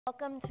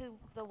Welcome to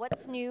the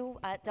What's New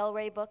at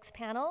Rey Books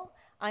panel.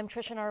 I'm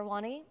Trisha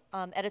Narwani,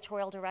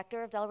 editorial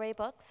director of Rey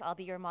Books. I'll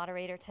be your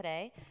moderator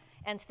today.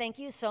 And thank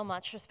you so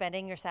much for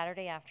spending your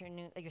Saturday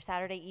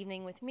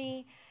evening with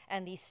me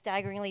and these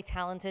staggeringly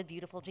talented,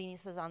 beautiful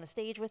geniuses on the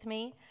stage with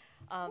me.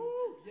 Yeah.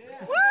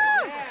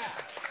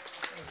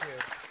 Thank you.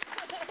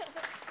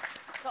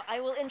 So I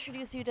will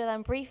introduce you to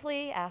them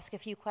briefly, ask a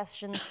few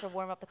questions to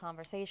warm up the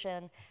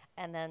conversation,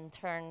 and then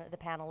turn the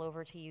panel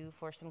over to you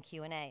for some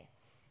Q&A.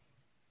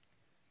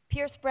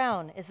 Pierce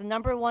Brown is the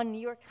 #1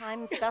 New York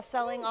Times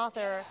bestselling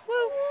author.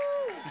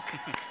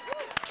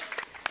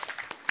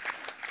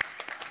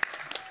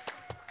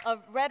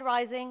 Of Red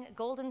Rising,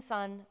 Golden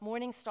Sun,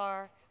 Morning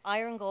Star,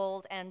 Iron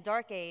Gold, and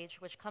Dark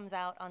Age, which comes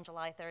out on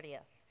July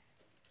 30th.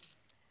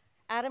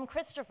 Adam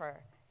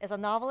Christopher is a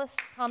novelist,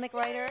 comic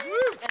writer,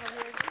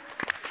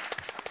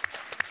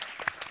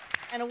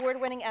 and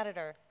award-winning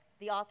editor.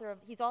 He's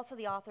also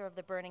the author of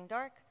The Burning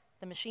Dark,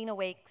 The Machine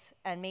Awakes,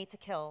 and Made to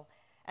Kill,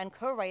 and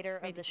co-writer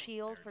of The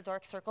Shield for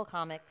Dark Circle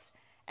Comics,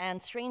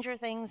 and Stranger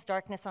Things,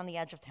 Darkness on the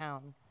Edge of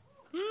Town.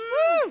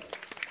 Woo!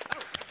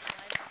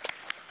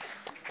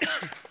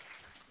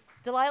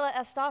 Delilah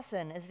S.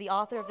 Dawson is the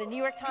author of the New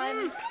York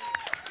Times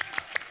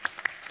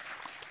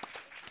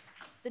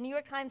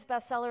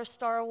bestseller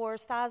Star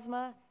Wars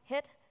PHASMA,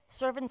 hit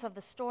Servants of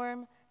the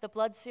Storm, the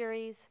Blood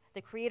series,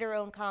 the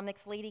creator-owned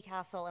comics Lady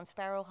Castle and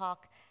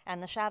Sparrowhawk,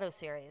 and the Shadow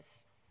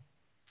series.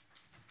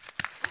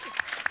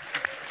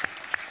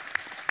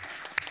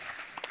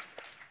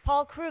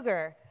 Paul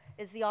Krueger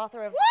is the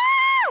author of...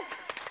 Woo!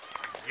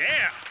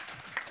 Yeah.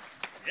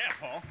 Yeah,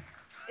 Paul.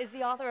 Is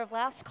the author of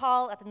Last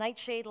Call at the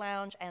Nightshade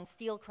Lounge and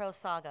CROW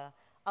SAGA.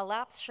 A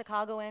lapsed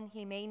Chicagoan,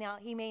 he may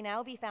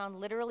now be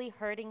found literally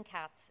herding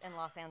cats in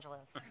Los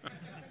Angeles.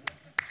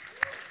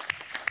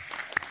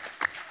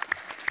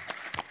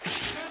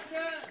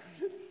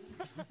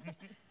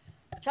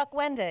 Chuck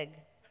Wendig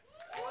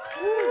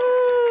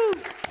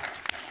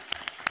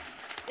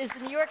is the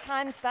New York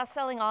Times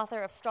bestselling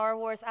author of Star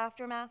Wars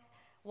Aftermath,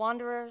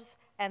 Wanderers,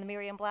 and the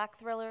MIRIAM BLACK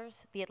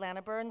thrillers, the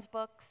Atlanta Burns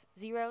books,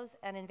 Zeros,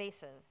 and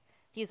Invasive.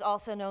 He is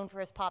also known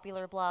for his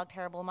popular blog,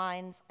 Terrible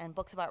Minds, and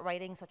books about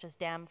writing such as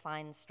Damn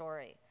Fine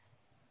Story.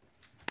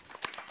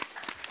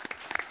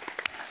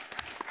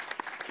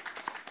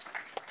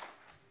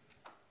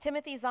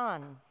 Timothy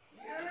Zahn.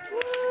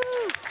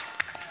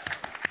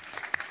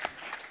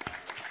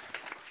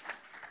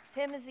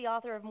 Tim is the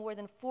author of more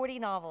than 40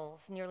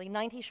 novels, nearly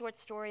 90 short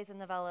stories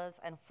and novellas,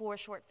 and 4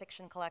 short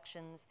fiction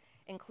collections,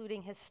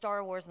 including his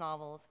Star Wars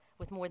novels,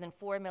 with more than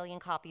 4 million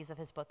copies of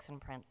his books in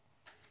print.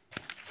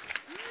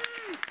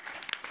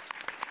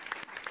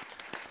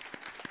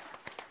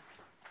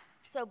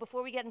 So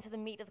before we get into the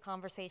meat of the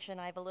conversation,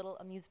 I have a little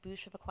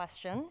amuse-bouche of a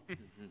question.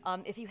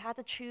 If you had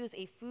to choose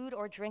a food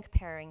or drink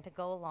pairing to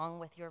go along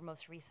with your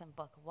most recent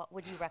book, what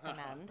would you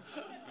recommend?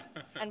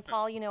 And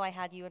Paul, you know I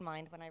had you in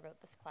mind when I wrote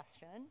this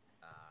question.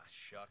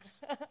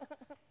 Shucks.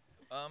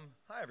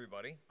 Hi,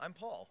 everybody. I'm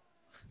Paul.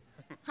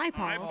 Hi,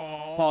 Paul. Hi,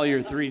 Paul. Paul,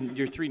 your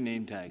three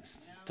name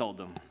tags told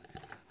them.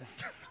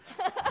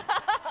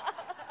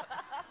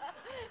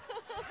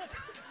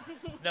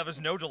 Now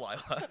there's no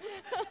Delilah.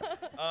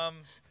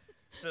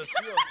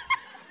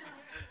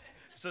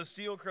 So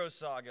CROW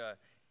SAGA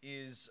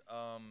is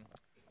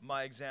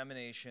my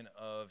examination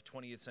of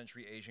 20th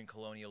century Asian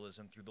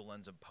colonialism through the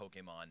lens of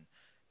Pokemon.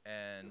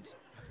 And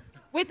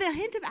with a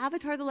hint of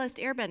Avatar: The Last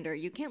Airbender,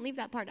 you can't leave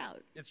that part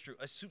out. It's true.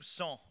 A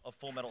soupçon of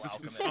Full Metal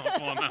Alchemist.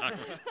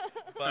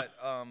 But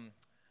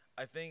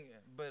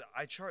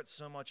I chart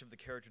so much of the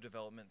character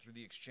development through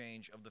the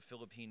exchange of the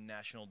Philippine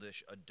national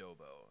dish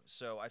adobo.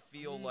 So I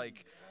feel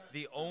like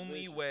the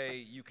only way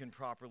you can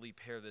properly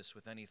pair this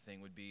with anything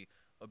would be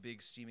a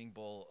big steaming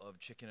bowl of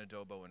chicken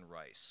adobo and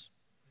rice.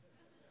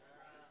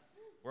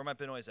 Where are my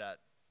Pinoys at?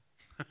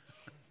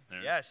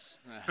 Yes.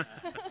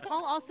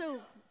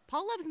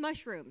 Paul loves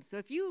mushrooms, so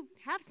if you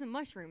have some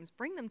mushrooms,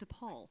 bring them to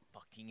Paul.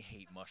 Fucking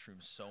hate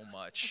mushrooms so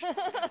much.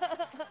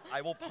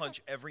 I will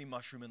punch every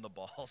mushroom in the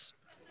balls.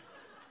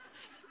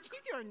 You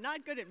two are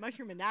not good at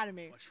mushroom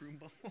anatomy. Mushroom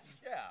balls?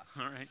 Yeah.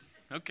 All right.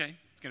 Okay.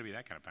 It's going to be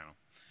that kind of panel.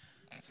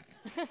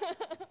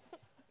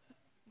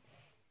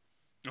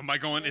 Am I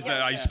going?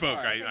 I spoke.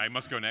 I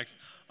must go next.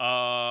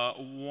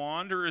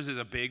 Wanderers is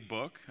a big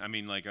book. I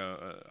mean, like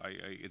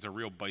it's a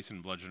real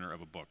bison bludgeoner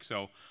of a book.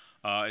 So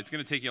it's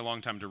going to take you a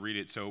long time to read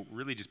it. So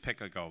really just pick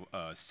like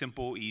a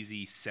simple,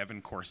 easy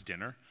 7-course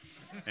dinner.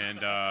 And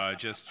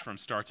just from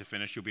start to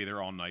finish, you'll be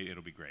there all night.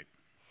 It'll be great.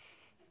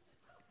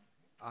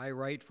 I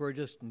write for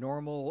just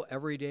normal,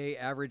 everyday,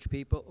 average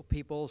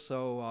people,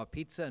 so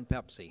pizza and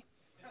Pepsi.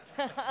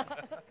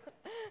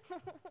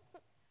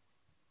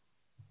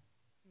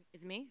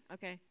 Is me?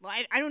 Okay. Well,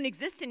 I don't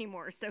exist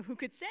anymore, so who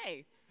could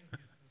say?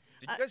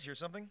 Did you guys hear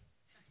something?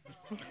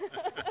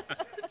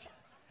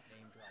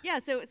 Yeah,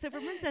 so for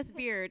Princess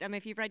Beard,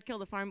 if you've read Kill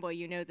the Farm Boy,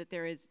 you know that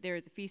there is a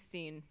feast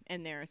scene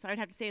in there. So I'd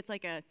have to say it's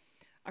like a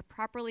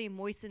properly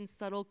moistened,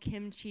 subtle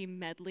kimchi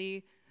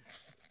medley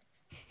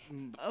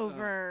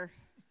over...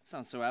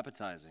 Sounds so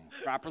appetizing.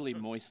 Properly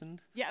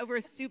moistened? Yeah, over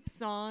a soup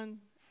song.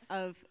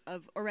 of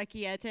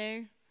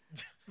orecchiette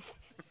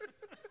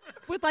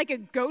with like a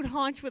goat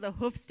haunch with a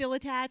hoof still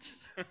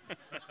attached.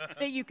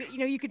 That you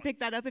could pick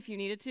that up if you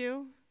needed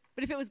to.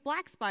 But if it was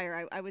Black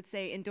Spire, I would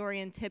say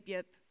Endorian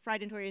Tip-Yip,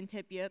 fried Endorian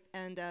Tip-Yip,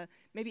 and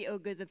maybe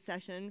Oga's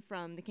Obsession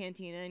from the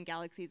Cantina and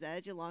Galaxy's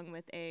Edge, along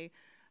with a.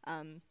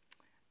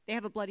 They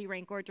have a Bloody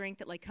Rancor drink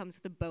that like comes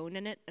with a bone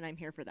in it, and I'm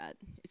here for that.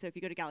 So if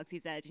you go to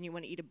Galaxy's Edge and you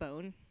want to eat a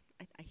bone,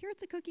 I hear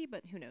it's a cookie,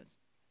 but who knows?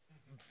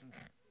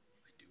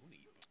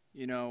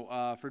 You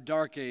know, for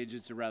Dark Age,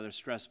 it's a rather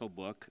stressful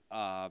book.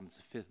 It's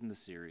the 5th in the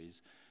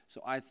series.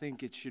 So I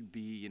think it should be,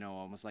 you know,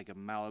 almost like a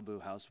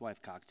Malibu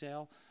housewife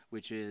cocktail,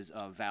 which is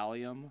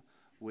Valium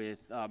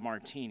with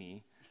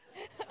martini.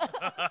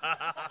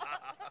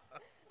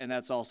 And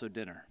that's also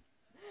dinner.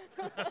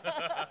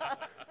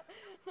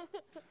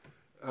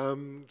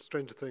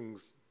 Stranger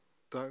Things,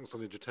 Darkness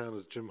on the Edge of Town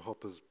is Jim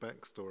Hopper's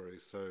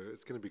backstory, so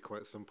it's going to be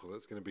quite simple.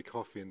 It's going to be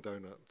coffee and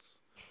donuts.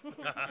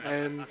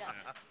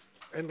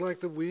 And like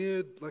the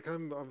weird, like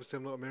I'm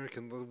not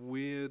American, the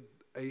weird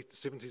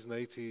 70s and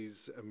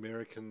 80s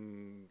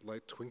American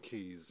like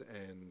Twinkies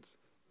and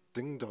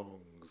ding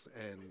dongs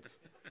and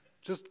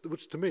just,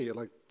 which to me are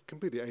like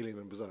completely alien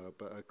and bizarre,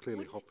 but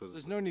clearly Hopper's.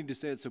 There's no need to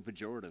say it so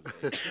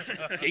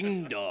pejorative.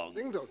 Ding dong.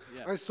 Ding dong.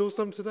 Yeah. I saw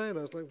some today and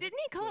I was like. Didn't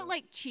he call it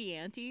like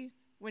Chianti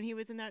when he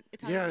was in that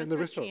Italian in the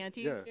restaurant?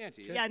 Chianti? Yeah.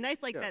 Chianti, Yeah,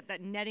 nice like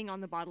that netting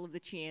on the bottle of the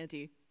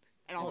Chianti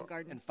at Olive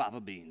Garden. And fava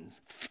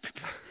beans.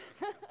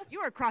 You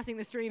are crossing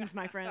the streams,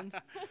 my friend.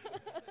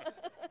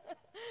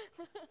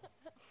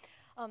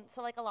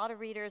 So like a lot of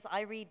readers,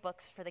 I read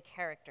books for the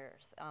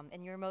characters.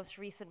 In your most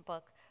recent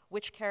book,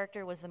 which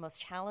character was the most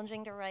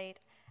challenging to write,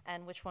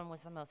 and which one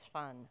was the most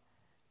fun?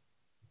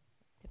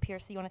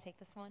 Pierce, you want to take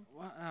this one?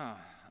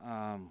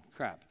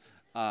 Crap.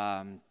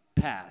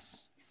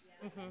 Pass.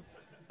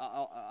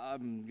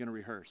 I'm going to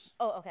rehearse.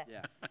 Oh, okay.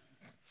 Yeah.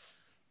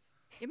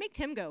 You make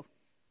Tim go.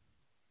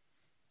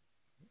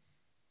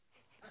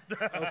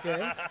 Okay.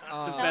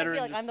 Now I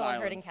feel like I'm the one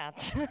hurting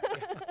cats.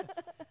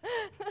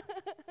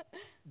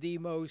 The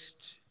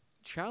most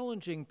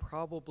challenging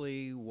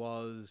probably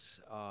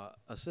was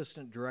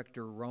Assistant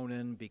Director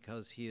Ronan,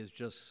 because he is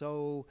just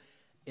so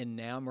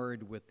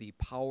enamored with the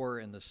power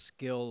and the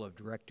skill of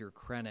Director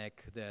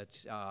Krennic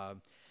that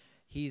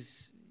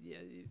he's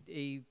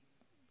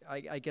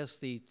I guess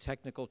the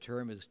technical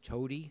term is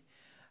toady,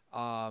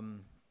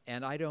 and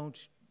I don't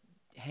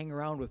hang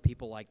around with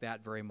people like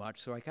that very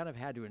much, so I kind of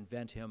had to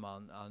invent him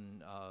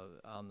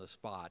on the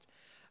spot.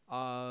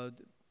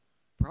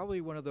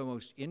 Probably one of the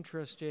most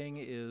interesting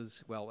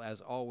is, well,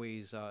 as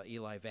always,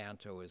 Eli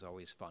Vanto is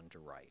always fun to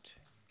write.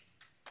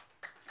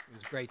 It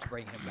was great to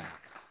bring him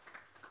back.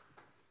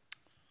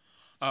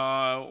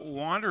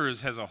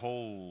 Wanderers has a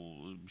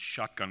whole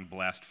shotgun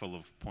blast full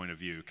of point of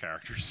view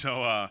characters,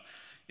 so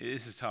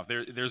this is tough.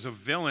 There's a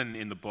villain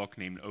in the book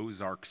named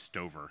Ozark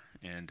Stover,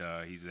 and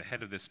he's the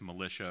head of this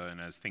militia,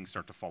 and as things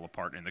start to fall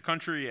apart in the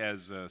country,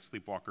 as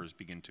sleepwalkers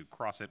begin to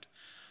cross it,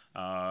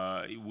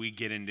 we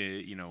get into,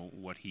 you know,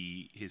 what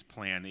his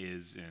plan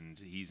is, and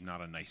he's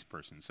not a nice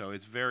person. So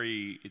it's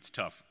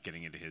tough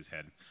getting into his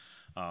head,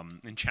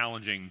 and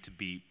challenging to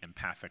be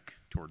empathic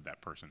toward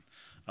that person.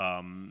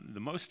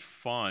 The most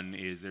fun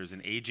is there's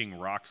an aging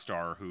rock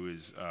star who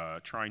is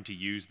trying to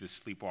use this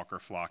sleepwalker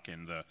flock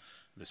and the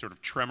sort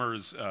of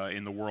tremors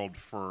in the world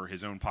for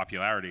his own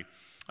popularity.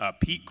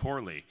 Pete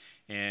Corley.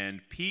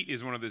 And Pete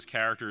is one of those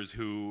characters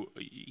who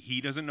he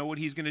doesn't know what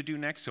he's going to do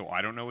next, so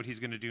I don't know what he's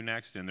going to do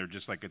next, and they're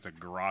just like it's a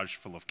garage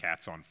full of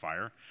cats on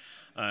fire.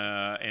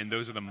 And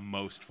those are the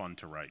most fun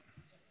to write.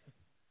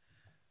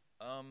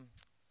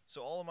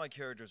 So all of my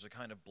characters are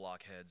kind of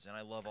blockheads, and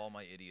I love all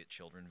my idiot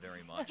children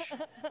very much.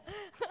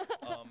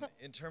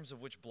 In terms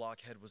of which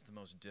blockhead was the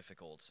most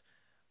difficult,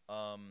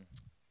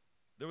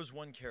 there was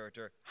one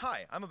character.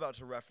 Hi, I'm about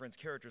to reference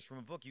characters from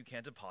a book you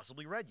can't have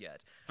possibly read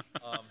yet.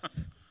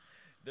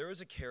 There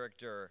is a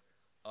character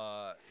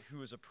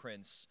who is a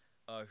prince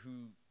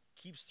who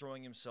keeps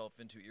throwing himself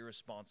into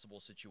irresponsible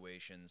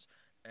situations.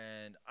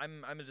 And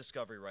I'm a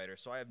discovery writer,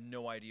 so I have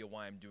no idea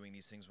why I'm doing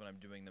these things when I'm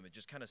doing them. It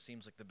just kind of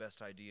seems like the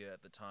best idea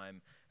at the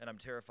time, and I'm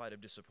terrified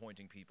of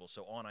disappointing people,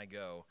 so on I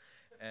go.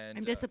 And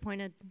I'm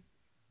disappointed.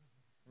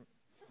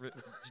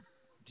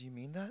 Do you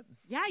mean that?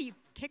 Yeah, you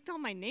kicked all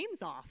my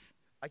names off.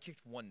 I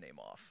kicked one name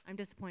off. I'm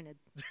disappointed.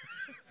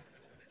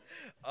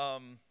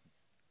 And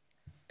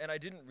I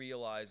didn't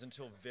realize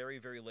until very,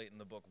 very late in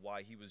the book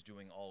why he was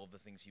doing all of the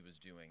things he was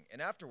doing.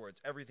 And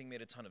afterwards, everything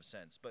made a ton of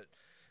sense. But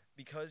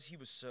because he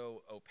was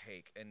so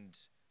opaque and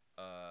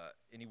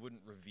he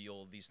wouldn't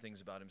reveal these things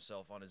about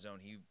himself on his own,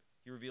 he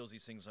reveals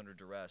these things under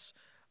duress.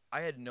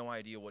 I had no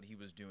idea what he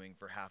was doing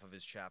for half of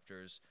his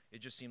chapters.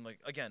 It just seemed like,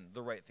 again,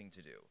 the right thing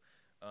to do.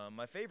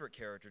 My favorite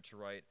character to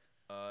write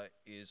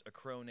is a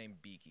crow named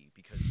Beaky,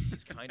 because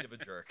he's kind of a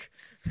jerk.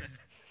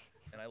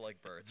 And I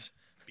like birds.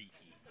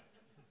 Beaky.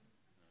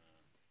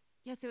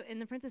 Yeah, so in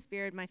The Princess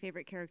Beard, my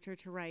favorite character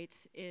to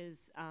write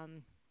is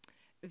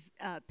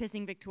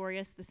Pissing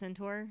Victorious, the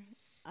centaur.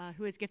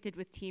 who is gifted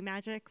with tea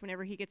magic.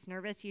 Whenever he gets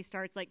nervous, he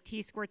starts like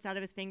tea squirts out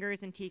of his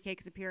fingers and tea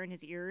cakes appear in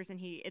his ears, and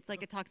it's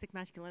like a toxic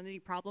masculinity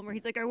problem where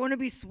he's like, I want to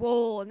be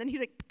swole, and then he's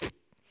like,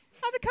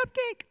 have a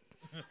cupcake.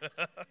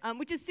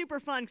 Which is super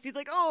fun because he's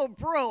like, oh,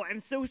 bro, I'm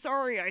so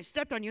sorry I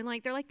stepped on you. And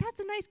like, they're like, that's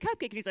a nice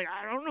cupcake. And he's like,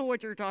 I don't know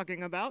what you're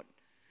talking about.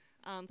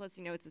 Plus,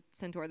 it's a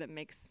centaur that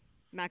makes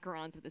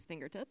macarons with his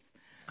fingertips.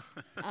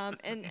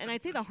 And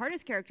I'd say the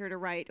hardest character to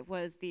write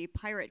was the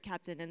pirate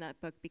captain in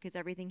that book because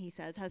everything he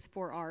says has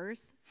 4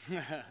 R's.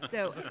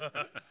 So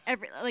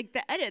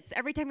the edits,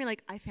 every time you're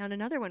like, I found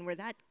another one where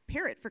that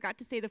parrot forgot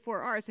to say the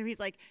 4 R's. So he's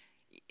like,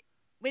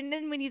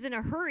 when he's in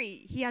a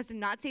hurry, he has to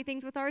not say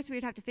things with R's, so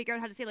we'd have to figure out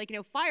how to say,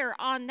 fire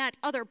on that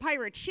other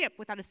pirate ship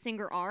without a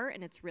single R,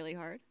 and it's really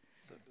hard.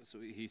 So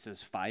he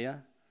says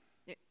fire?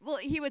 Well,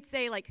 he would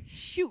say,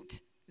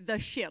 shoot the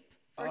ship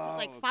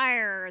versus,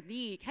 fire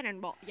the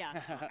cannonball. Yeah.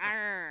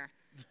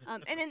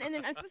 And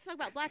then I'm supposed to talk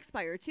about Black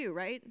Spire, too,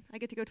 right? I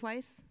get to go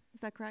twice?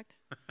 Is that correct?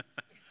 I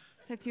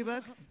have 2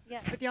 books?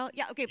 Yeah. With y'all?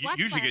 Yeah, okay, Black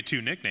You usually Spire. get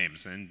 2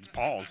 nicknames, and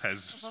Paul's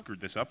has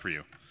screwed this up for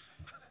you.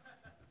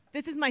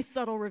 This is my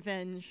subtle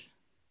revenge.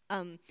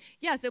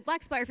 So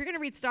Black Spire, if you're going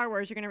to read Star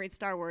Wars, you're going to read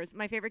Star Wars.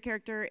 My favorite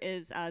character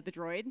is the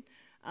droid,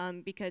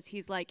 because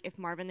he's like if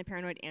Marvin the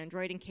paranoid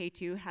android in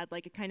K2 had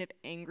a kind of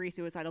angry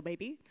suicidal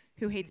baby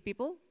who hates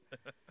people.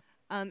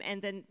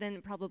 And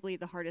then probably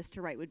the hardest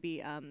to write would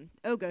be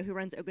Oga, who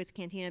runs Oga's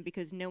Cantina,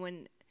 because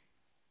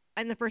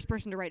I'm the first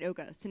person to write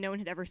Oga, so no one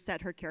had ever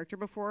set her character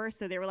before,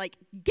 so they were like,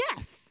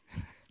 guess!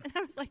 And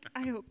I was like,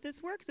 I hope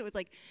this works. It was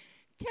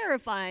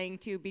terrifying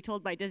to be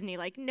told by Disney,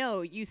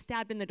 no, you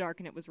stabbed in the dark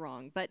and it was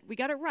wrong. But we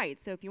got it right.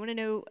 So if you want to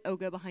know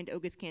Oga behind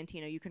Oga's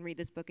Cantina, you can read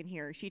this book in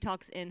here. She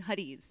talks in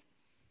Huddies.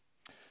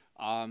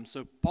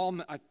 So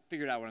Paul, I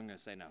figured out what I'm going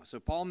to say now. So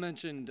Paul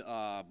mentioned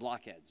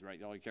blockheads,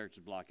 right? All your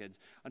characters blockheads.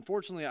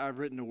 Unfortunately, I've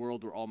written a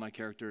world where all my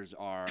characters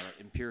are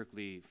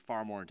empirically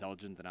far more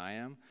intelligent than I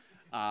am.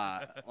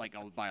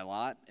 By a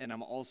lot, and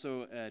I'm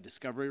also a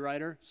discovery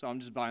writer, so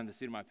I'm just buying the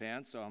seat of my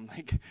pants. So I'm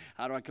like,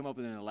 how do I come up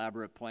with an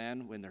elaborate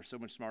plan when they're so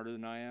much smarter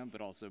than I am, but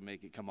also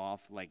make it come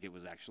off like it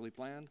was actually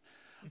planned?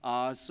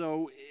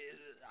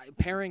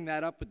 Pairing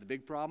that up with the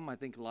big problem, I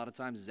think a lot of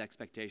times is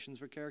expectations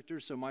for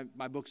characters. So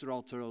my books are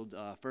all told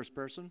first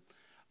person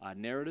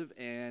narrative,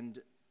 and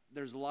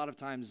there's a lot of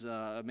times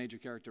a major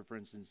character, for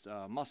instance,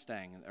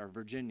 Mustang or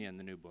Virginia in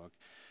the new book,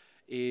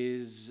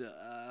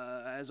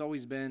 has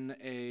always been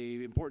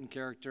a important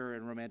character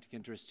and romantic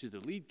interest to the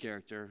lead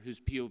character,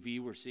 whose POV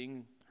we're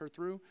seeing her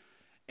through,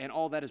 and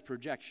all that is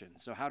projection.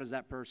 So how does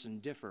that person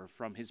differ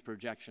from his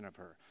projection of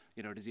her?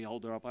 Does he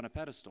hold her up on a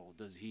pedestal?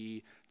 Does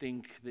he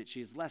think that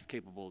she's less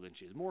capable than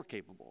she is more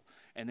capable?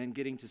 And then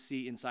getting to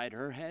see inside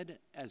her head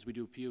as we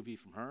do POV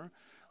from her,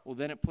 well,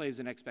 then it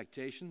plays in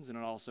expectations, and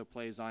it also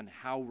plays on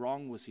how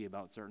wrong was he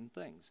about certain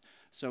things.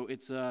 So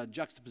it's a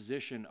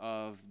juxtaposition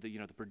of the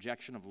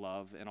projection of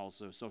love and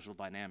also social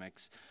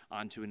dynamics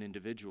onto an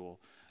individual,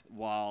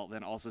 while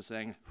then also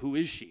saying, who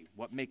is she?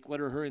 What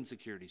are her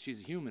insecurities?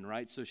 She's a human,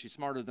 right? So she's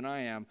smarter than I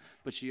am,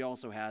 but she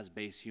also has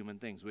base human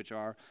things, which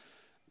are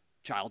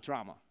child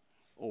trauma,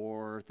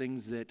 or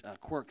things that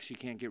quirks she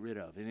can't get rid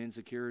of, and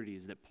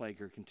insecurities that plague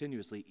her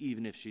continuously,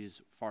 even if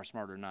she's far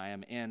smarter than I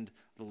am and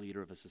the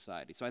leader of a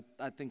society. So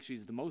I think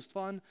she's the most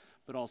fun,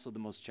 but also the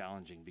most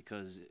challenging,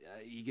 because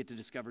you get to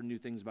discover new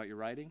things about your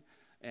writing.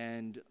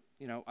 And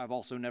I've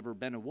also never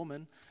been a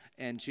woman,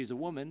 and she's a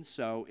woman,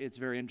 so it's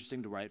very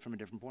interesting to write from a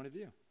different point of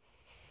view.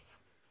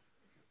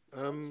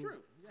 That's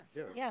true.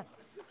 Yeah.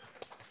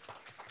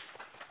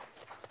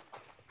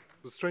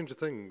 With Stranger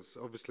Things,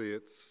 obviously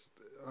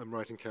I'm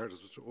writing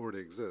characters which already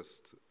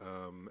exist,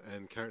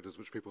 and characters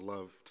which people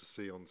love to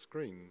see on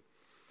screen.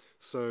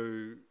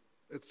 So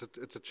it's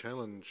a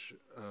challenge,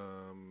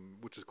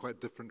 which is quite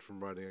different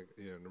from writing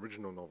an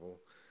original novel,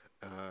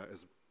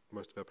 as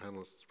most of our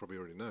panelists probably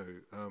already know.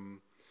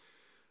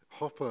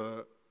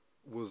 Hopper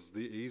was the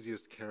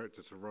easiest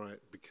character to write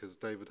because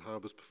David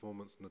Harbour's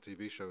performance in the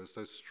TV show is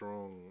so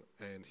strong,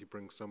 and he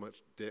brings so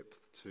much depth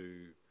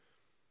to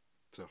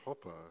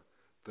Hopper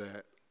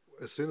that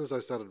as soon as I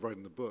started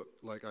writing the book,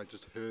 I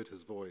just heard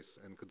his voice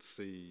and could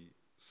see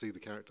the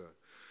character,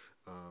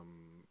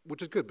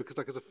 which is good because,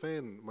 as a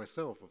fan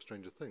myself of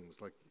Stranger Things,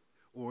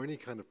 or any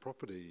kind of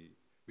property,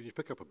 when you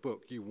pick up a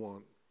book, you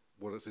want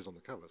what it says on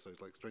the cover. So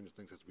Stranger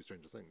Things has to be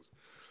Stranger Things.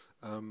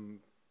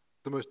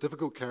 The most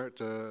difficult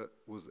character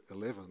was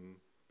 11,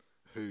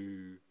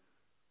 who,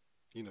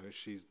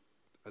 she's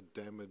a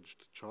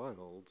damaged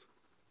child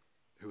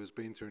who has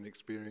been through an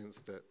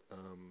experience that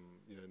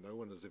no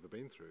one has ever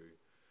been through.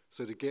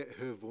 So to get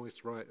her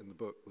voice right in the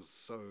book was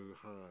so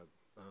hard.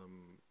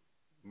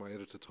 My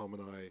editor Tom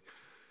and I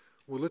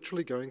were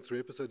literally going through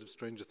episodes of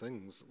Stranger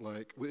Things,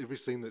 with every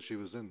scene that she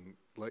was in,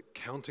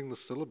 counting the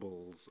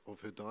syllables of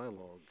her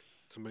dialogue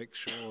to make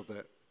sure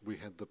that we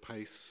had the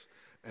pace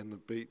and the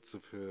beats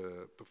of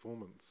her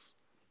performance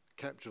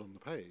captured on the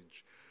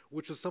page,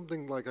 which is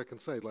something I can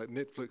say,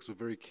 Netflix were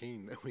very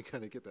keen that we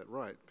kind of get that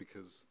right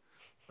because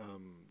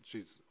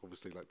she's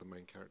obviously the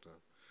main character.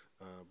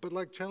 But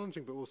like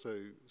challenging, but also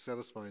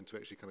satisfying to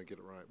actually kind of get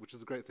it right, which is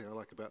the great thing I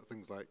like about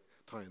things like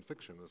tie-in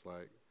fiction. Is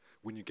like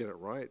when you get it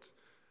right,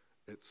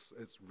 it's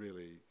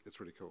really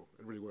cool.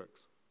 It really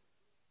works.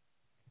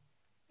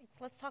 So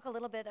let's talk a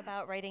little bit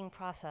about writing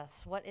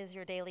process. What is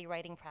your daily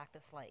writing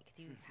practice like?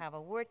 Do you have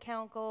a word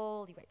count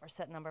goal? Do you write for a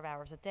set number of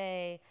hours a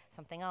day?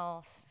 Something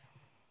else?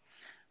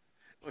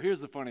 Well, here's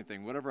the funny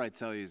thing. Whatever I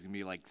tell you is going to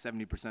be like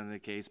 70% of the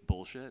case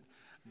bullshit.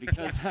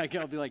 Because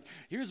I'll be like,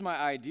 here's my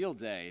ideal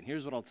day, and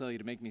here's what I'll tell you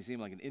to make me seem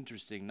like an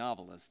interesting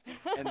novelist.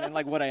 And then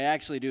like what I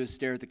actually do is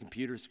stare at the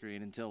computer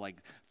screen until like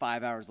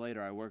 5 hours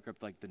later I work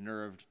up like the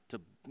nerve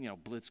to,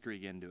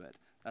 blitzkrieg into it.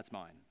 That's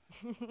mine.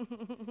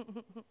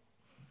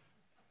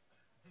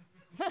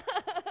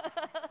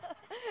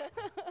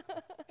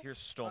 Here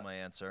stole my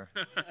answer.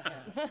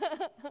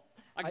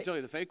 I can tell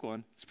you the fake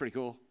one. It's pretty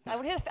cool. I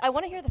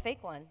want to hear the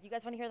fake one. You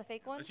guys want to hear the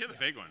fake one? Let's hear the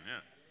fake one, yeah.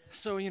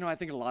 So, I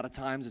think a lot of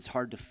times it's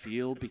hard to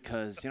feel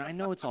because, I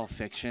know it's all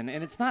fiction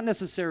and it's not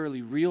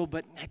necessarily real,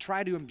 but I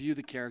try to imbue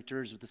the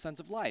characters with a sense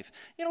of life.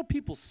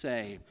 People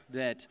say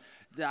that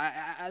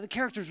the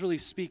characters really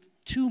speak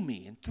to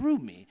me and through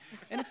me.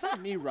 And it's not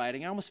me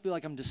writing. I almost feel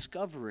like I'm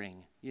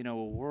discovering, a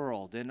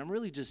world. And I'm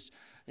really just,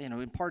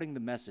 imparting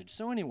the message.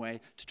 So anyway,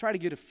 to try to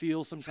get a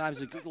feel, sometimes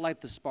to light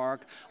the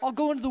spark, I'll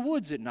go into the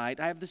woods at night.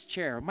 I have this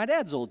chair, my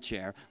dad's old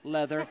chair,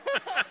 leather.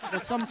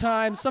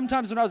 Sometimes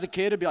when I was a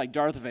kid, it'd be like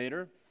Darth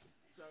Vader.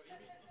 So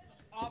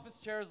office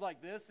chairs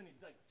like this, and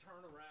he'd like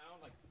turn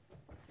around like,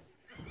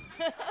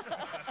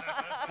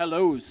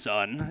 hello,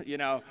 son,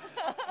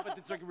 But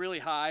it's like really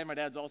high. My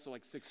dad's also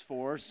like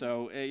 6'4",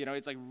 so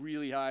it's like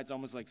really high. It's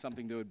almost like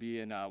something that would be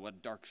in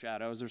Dark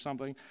Shadows or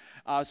something.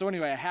 So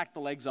anyway, I hacked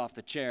the legs off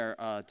the chair.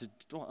 I'm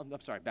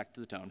sorry, back to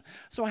the tone.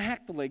 So I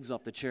hacked the legs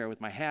off the chair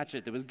with my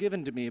hatchet that was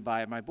given to me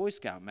by my Boy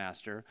Scout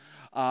master.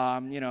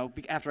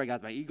 After I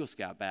got my Eagle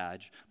Scout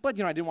badge, but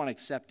I didn't want to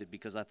accept it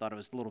because I thought it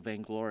was a little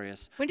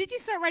vainglorious. When did you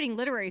start writing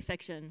literary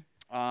fiction?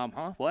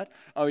 What?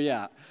 Oh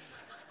yeah.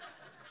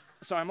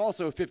 So I'm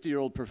also a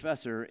 50-year-old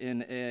professor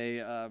in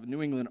a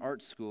New England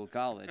art school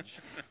college.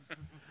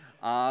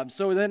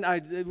 So then I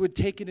would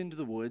take it into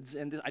the woods,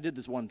 and I did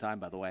this one time,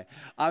 by the way.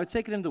 I would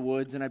take it into the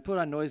woods, and I'd put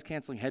on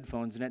noise-canceling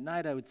headphones, and at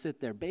night I would sit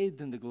there,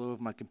 bathed in the glow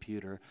of my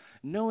computer,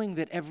 knowing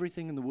that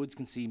everything in the woods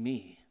can see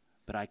me,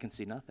 but I can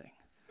see nothing.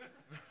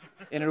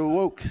 And it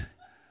awoke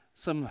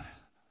some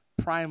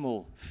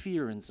primal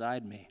fear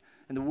inside me,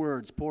 and the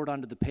words poured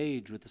onto the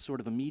page with a sort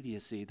of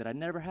immediacy that I'd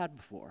never had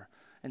before.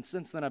 And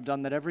since then, I've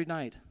done that every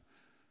night.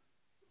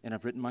 And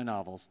I've written my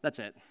novels. That's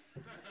it.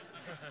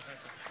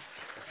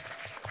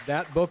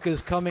 That book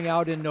is coming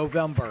out in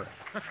November.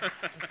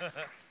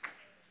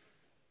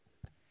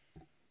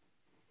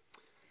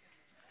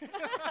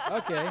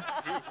 Okay.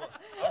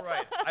 All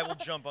right, I will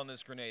jump on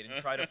this grenade and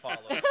try to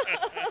follow.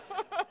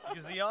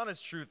 Because the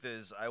honest truth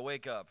is, I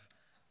wake up,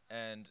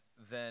 and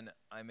then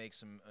I make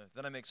some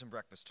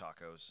breakfast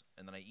tacos,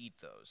 and then I eat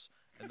those,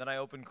 and then I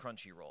open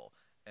Crunchyroll.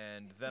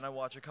 And then I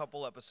watch a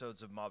couple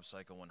episodes of Mob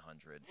Psycho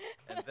 100,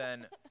 and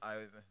then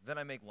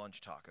I make lunch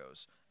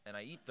tacos, and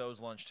I eat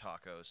those lunch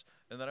tacos,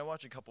 and then I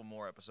watch a couple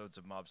more episodes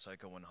of Mob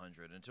Psycho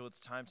 100 until it's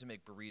time to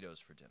make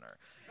burritos for dinner.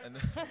 And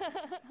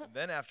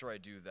then after I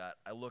do that,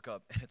 I look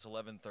up and it's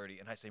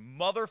 11:30, and I say,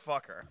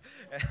 "Motherfucker!"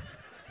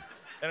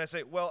 And I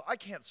say, "Well, I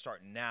can't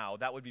start now.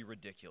 That would be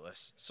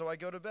ridiculous." So I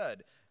go to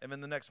bed, and then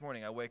the next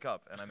morning I wake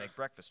up and I make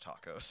breakfast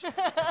tacos.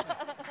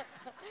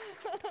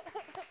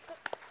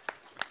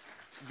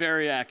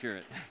 Very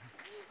accurate.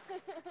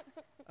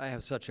 I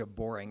have such a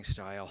boring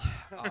style.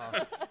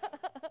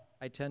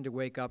 I tend to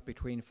wake up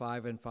between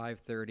 5 and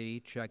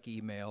 5:30, check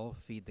email,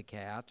 feed the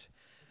cat,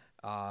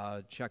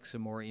 check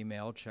some more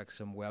email, check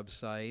some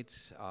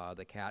websites.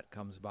 The cat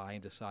comes by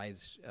and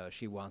decides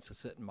she wants to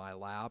sit in my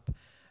lap.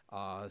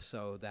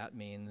 So that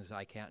means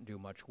I can't do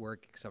much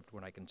work except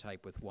when I can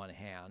type with one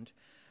hand.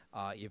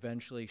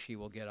 Eventually, she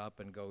will get up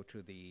and go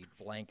to the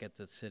blanket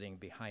that's sitting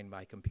behind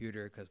my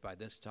computer, because by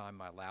this time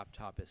my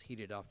laptop is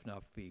heated up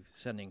enough to be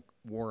sending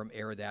warm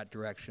air that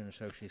direction,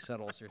 so she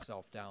settles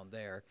herself down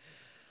there.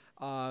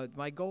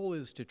 My goal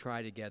is to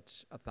try to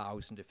get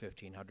 1,000 to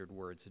 1,500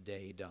 words a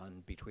day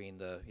done between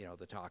the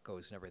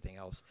tacos and everything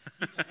else.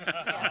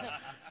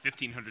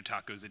 1,500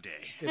 tacos a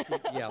day.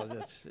 Yeah,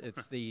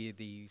 it's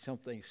the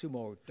something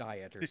sumo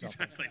diet or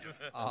something.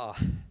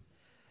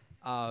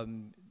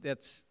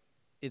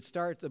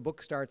 Exactly. The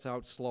book starts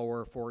out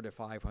slower, 400 to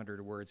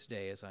 500 words a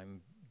day as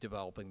I'm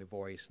developing the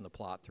voice and the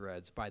plot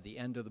threads. By the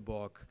end of the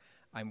book,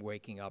 I'm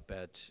waking up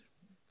at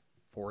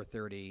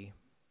 4:30,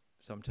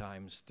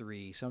 sometimes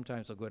 3.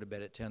 Sometimes I'll go to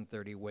bed at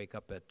 10:30, wake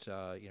up at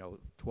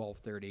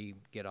 12:30,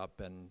 get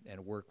up and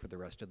work for the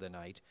rest of the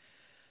night.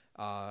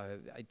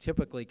 I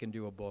typically can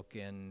do a book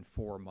in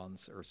 4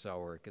 months or so,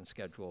 or can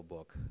schedule a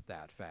book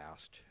that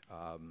fast.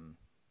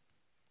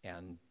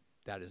 And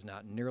that is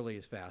not nearly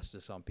as fast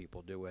as some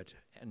people do it,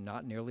 and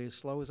not nearly as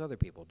slow as other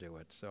people do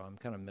it. So I'm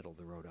kind of middle of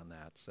the road on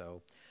that.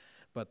 So,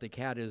 but the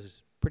cat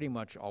is pretty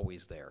much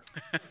always there.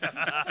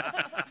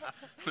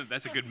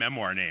 That's a good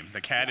memoir name.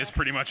 The cat is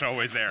pretty much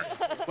always there.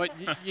 But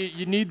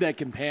you need that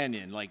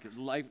companion. Like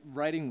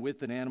writing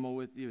with an animal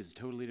with you is a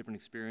totally different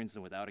experience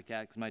than without a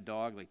cat. Because my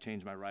dog like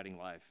changed my writing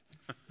life.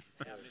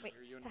 Wait,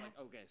 Like,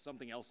 okay,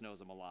 something else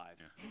knows I'm alive.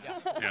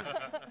 Yeah.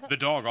 The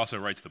dog also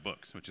writes the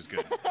books, which is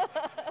good.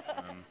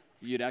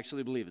 You'd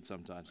actually believe it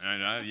sometimes.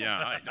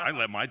 I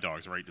let my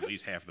dogs write at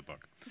least half the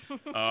book.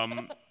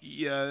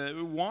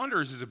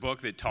 Wanderers is a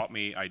book that taught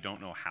me I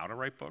don't know how to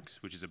write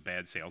books, which is a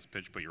bad sales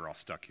pitch, but you're all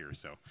stuck here.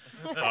 So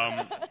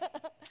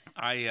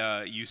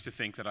I used to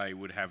think that I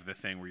would have the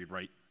thing where you'd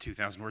write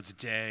 2,000 words a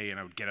day, and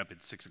I would get up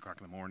at 6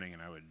 o'clock in the morning,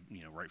 and I would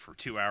write for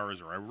 2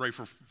 hours, or I would write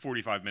for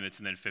 45 minutes,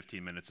 and then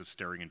 15 minutes of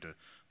staring into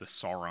the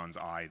Sauron's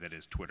eye that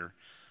is Twitter.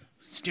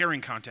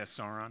 Staring contest,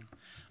 Sauron.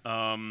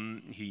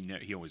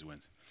 He always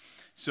wins.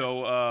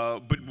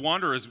 So, but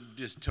Wanderers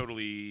just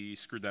totally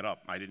screwed that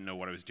up. I didn't know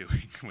what I was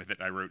doing with it.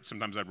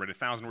 Sometimes I'd write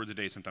 1,000 words a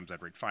day, sometimes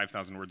I'd write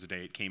 5,000 words a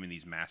day. It came in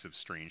these massive,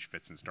 strange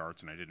fits and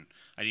starts, and I didn't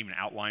even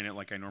outline it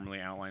like I normally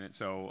outline it.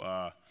 So,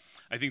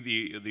 I think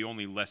the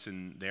only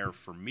lesson there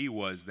for me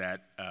was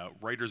that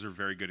writers are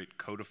very good at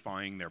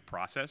codifying their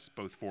process,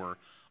 both for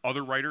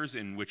other writers,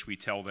 in which we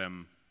tell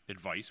them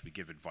advice, we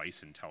give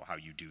advice and tell how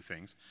you do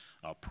things,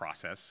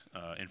 process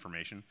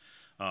information.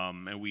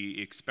 And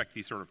we expect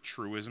these sort of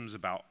truisms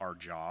about our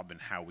job and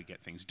how we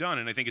get things done.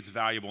 And I think it's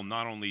valuable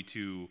not only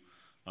to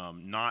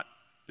not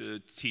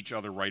teach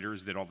other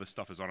writers that all this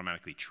stuff is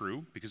automatically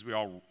true, because we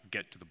all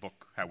get to the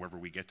book however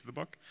we get to the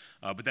book,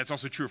 but that's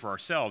also true for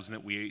ourselves, and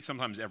that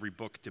sometimes every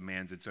book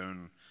demands its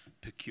own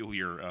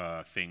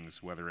peculiar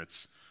things, whether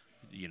it's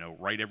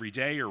write every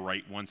day or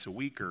write once a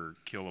week or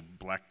kill a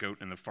black goat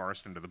in the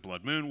forest under the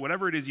blood moon.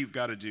 Whatever it is you've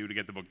got to do to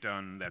get the book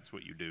done, that's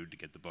what you do to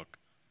get the book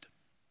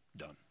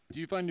done. Do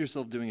you find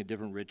yourself doing a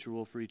different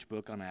ritual for each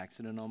book on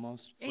accident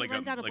almost? Like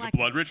a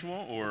blood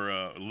ritual or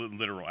a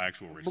literal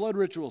actual ritual? Blood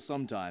ritual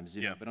sometimes,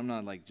 you know, but I'm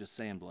not like just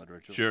saying blood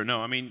ritual. Sure,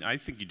 no, I mean, I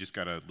think you just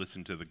got to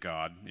listen to the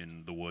God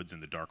in the woods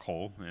and the dark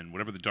hole, and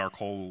whatever the dark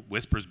hole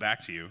whispers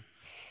back to you,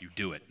 you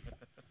do it.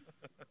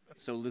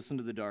 So listen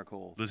to the dark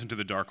hole. Listen to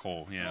the dark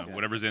hole, yeah. Okay.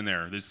 Whatever's in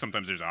there.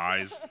 Sometimes there's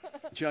eyes.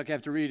 Chuck,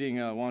 after reading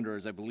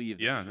Wanderers, I believe.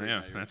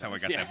 That's how I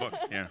got that book.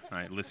 Yeah,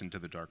 I listened to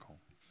the dark hole.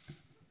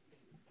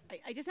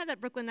 I just had that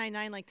Brooklyn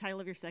Nine-Nine title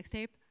of your sex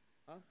tape.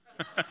 Huh?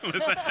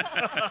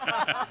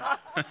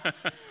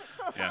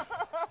 Yeah.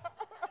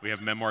 We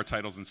have memoir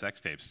titles and sex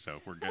tapes,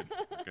 so we're good.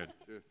 We're good.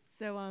 Sure.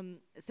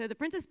 So The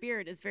Princess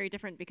Beard is very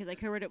different because I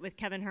co-wrote it with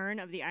Kevin Hearn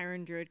of the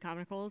Iron Druid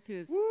Chronicles,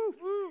 who's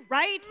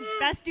right,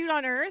 best dude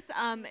on earth.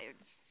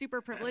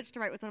 Super privileged to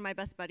write with one of my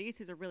best buddies,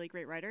 who's a really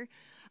great writer.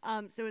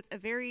 So it's a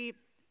very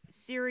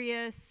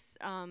serious,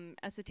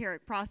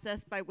 esoteric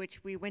process by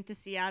which we went to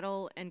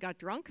Seattle and got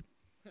drunk.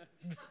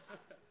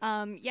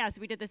 So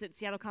we did this at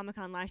Seattle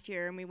Comic-Con last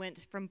year, and we went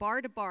from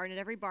bar to bar, and at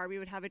every bar we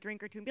would have a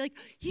drink or two and be like,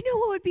 you know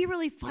what would be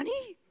really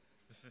funny?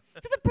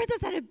 So the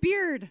princess had a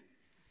beard,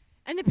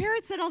 and the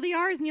parrot said all the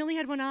R's, and he only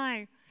had one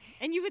eye.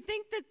 And you would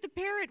think that the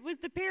parrot was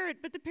the parrot,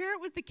 but the parrot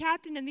was the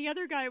captain, and the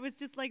other guy was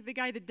just like the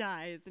guy that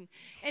dies.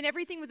 And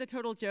everything was a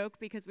total joke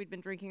because we'd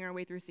been drinking our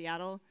way through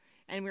Seattle,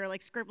 and we were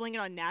like scribbling it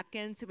on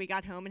napkins, so we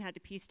got home and had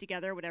to piece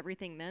together what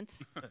everything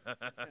meant.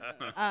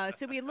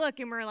 So we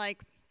look, and we're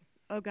like,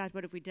 oh God,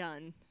 what have we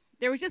done?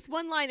 There was just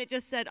one line that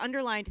just said,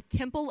 underlined,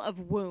 Temple of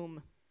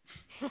Womb.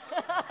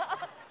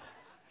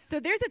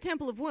 So there's a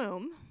Temple of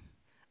Womb.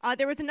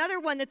 There was another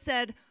one that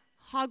said,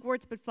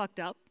 Hogwarts but fucked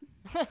up.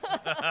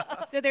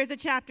 So there's a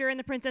chapter in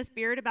The Princess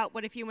Beard about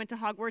what if you went to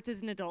Hogwarts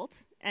as an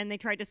adult and they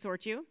tried to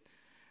sort you,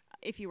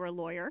 if you were a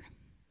lawyer.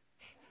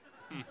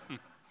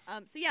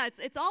 So yeah,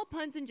 it's all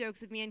puns and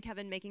jokes of me and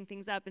Kevin making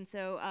things up. And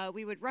so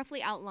we would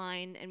roughly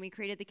outline, and we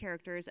created the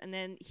characters, and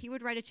then he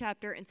would write a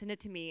chapter and send it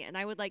to me, and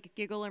I would like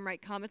giggle and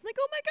write comments like,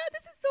 oh my God,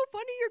 this is so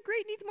funny, you're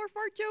great, needs more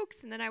fart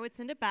jokes. And then I would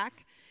send it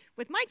back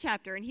with my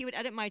chapter, and he would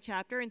edit my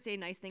chapter and say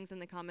nice things in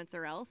the comments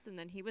or else, and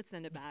then he would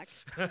send it back.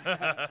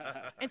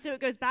 And so it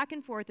goes back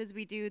and forth as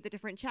we do the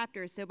different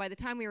chapters. So by the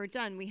time we were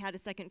done, we had a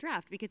second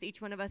draft because each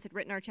one of us had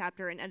written our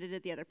chapter and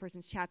edited the other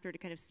person's chapter to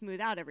kind of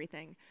smooth out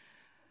everything.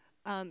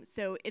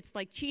 So it's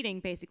like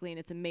cheating, basically, and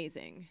it's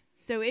amazing.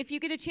 So if you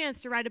get a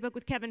chance to write a book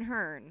with Kevin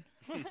Hearn,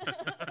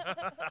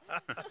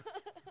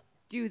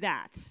 do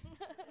that.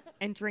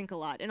 And drink a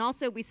lot. And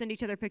also, we send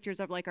each other pictures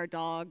of, like, our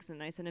dogs,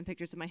 and I send him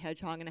pictures of my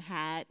hedgehog in a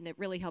hat, and it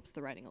really helps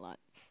the writing a lot.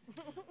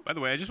 By the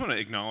way, I just want to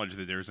acknowledge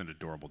that there's an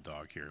adorable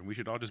dog here, and we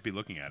should all just be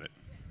looking at it.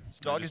 This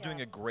dog is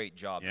doing a great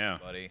job,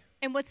 everybody.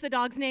 And what's the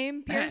dog's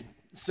name,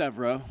 Pierce?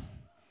 Severo.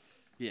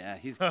 Yeah,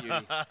 he's cute.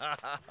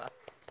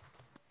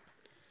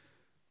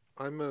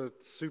 I'm a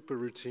super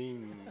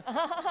routine.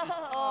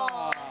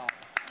 Oh.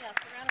 Yes,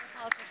 a round of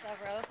applause for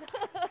Severo.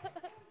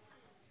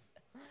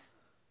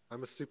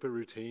 I'm a super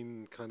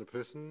routine kind of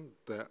person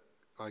that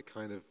I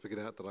kind of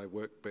figured out that I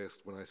work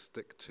best when I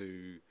stick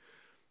to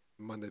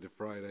Monday to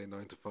Friday,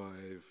 9 to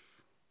 5,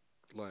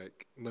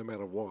 like no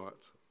matter what.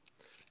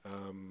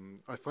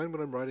 I find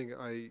when I'm writing,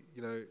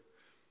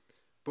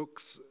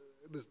 books,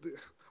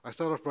 I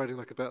start off writing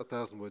like about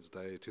 1,000 words a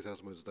day,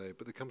 2,000 words a day,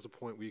 but there comes a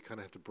point where you kind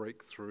of have to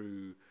break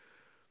through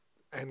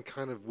and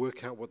kind of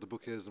work out what the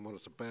book is and what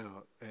it's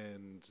about.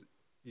 And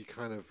you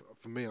kind of,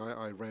 for me,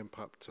 I ramp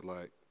up to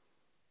like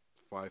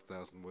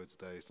 5,000 words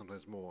a day,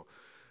 sometimes more,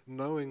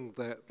 knowing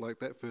that like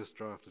that first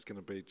draft is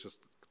going to be just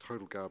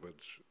total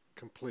garbage,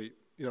 complete.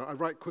 You know, I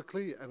write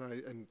quickly,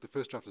 and the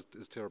first draft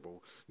is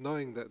terrible,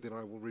 knowing that then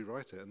I will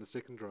rewrite it, and the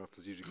second draft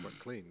is usually quite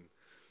clean.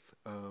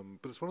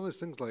 But it's one of those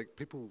things like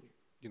people,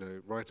 you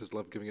know, writers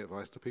love giving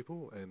advice to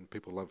people, and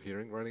people love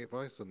hearing writing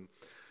advice,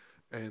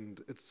 and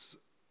it's,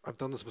 I've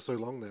done this for so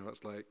long now,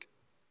 it's like,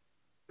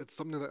 it's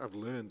something that I've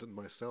learned in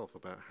myself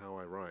about how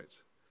I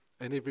write.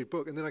 And every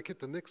book, and then I get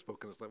to the next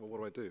book, and it's like, well,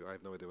 what do? I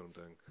have no idea what I'm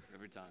doing.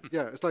 Every time.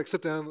 Yeah, it's like,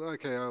 sit down,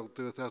 okay, I'll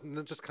do 1,000, and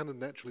then it just kind of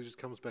naturally just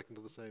comes back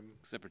into the same.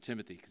 Except for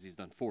Timothy, because he's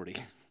done 40.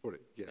 40,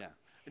 yeah. Yeah.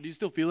 Do you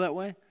still feel that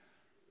way?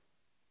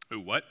 Ooh,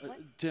 what?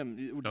 Tim,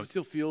 would you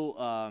still feel,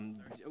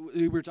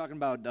 we were talking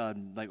about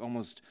like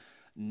almost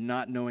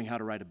not knowing how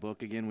to write a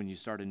book again when you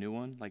start a new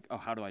one? Like, oh,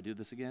 how do I do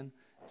this again?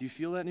 Do you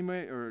feel that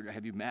anymore, or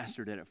have you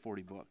mastered it at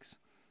 40 books?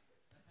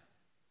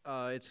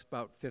 It's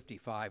about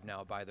 55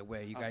 now, by the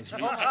way. You guys, Oh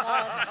my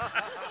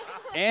God.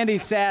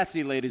 Andy's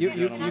sassy, ladies and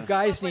gentlemen. you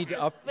guys need to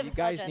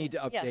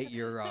Yeah. update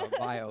your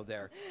bio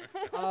there.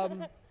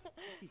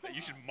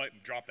 You should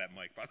drop that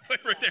mic, by the way,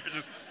 right there.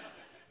 Just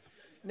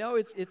No,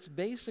 it's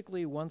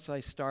basically once I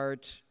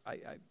start, I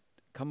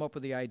come up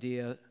with the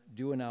idea,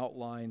 do an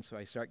outline, so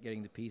I start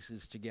getting the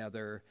pieces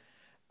together.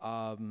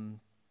 I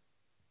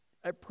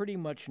pretty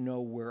much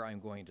know where I'm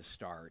going to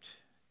start.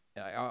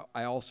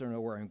 I also know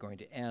where I'm going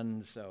to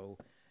end, so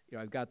you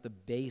know, I've got the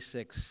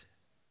basics,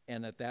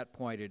 and at that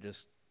point, it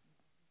just,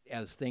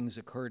 as things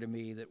occur to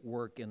me that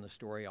work in the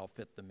story, I'll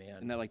fit them in.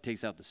 And that like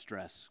takes out the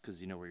stress because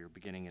you know where you're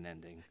beginning and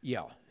ending.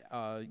 Yeah.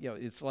 You know,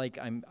 it's like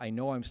I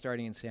know I'm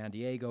starting in San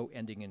Diego,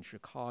 ending in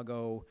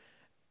Chicago.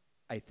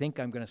 I think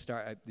I'm going to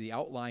start, the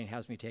outline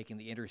has me taking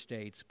the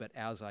interstates, but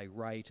as I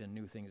write and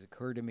new things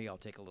occur to me, I'll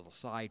take a little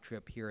side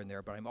trip here and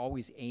there, but I'm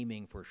always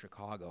aiming for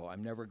Chicago.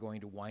 I'm never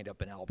going to wind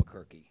up in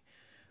Albuquerque.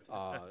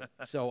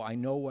 So I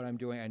know what I'm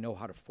doing. I know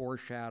how to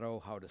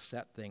foreshadow, how to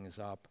set things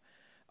up,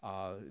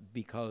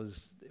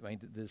 because I mean,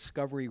 the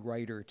discovery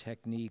writer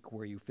technique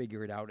where you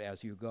figure it out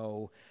as you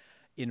go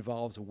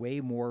involves way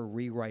more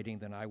rewriting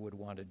than I would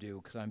want to do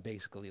because I'm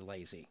basically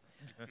lazy.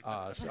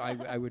 So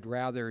I would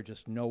rather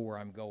just know where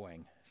I'm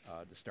going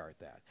to start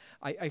that.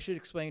 I should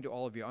explain to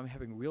all of you, I'm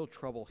having real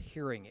trouble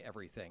hearing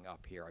everything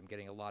up here. I'm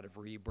getting a lot of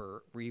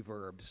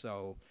reverb,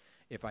 so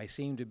if I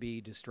seem to be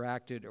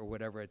distracted or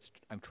whatever,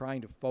 I'm trying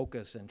to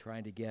focus and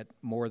trying to get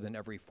more than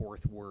every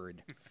fourth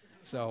word.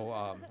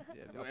 So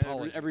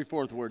apologies. Every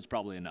fourth word's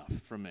probably enough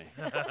from me.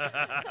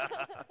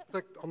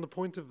 Like, on the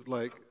point of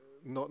like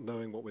not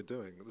knowing what we're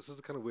doing, this is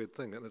a kind of weird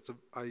thing, and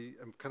I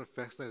am kind of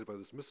fascinated by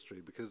this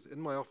mystery because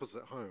in my office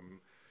at home,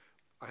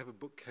 I have a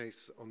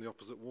bookcase on the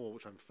opposite wall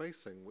which I'm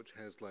facing, which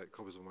has like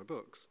copies of my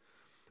books.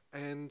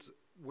 And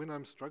when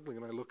I'm struggling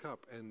and I look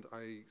up and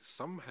I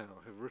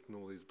somehow have written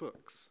all these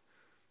books,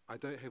 I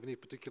don't have any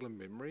particular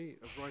memory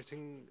of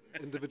writing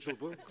individual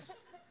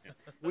books.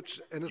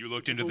 You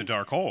looked into the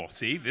dark hole.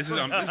 See, this is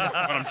what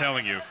I'm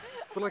telling you.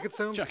 But like, it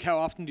sounds. Chuck, how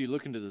often do you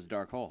look into this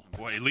dark hole?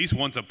 Well, at least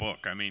once a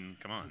book. I mean,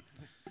 come on.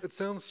 It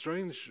sounds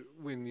strange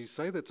when you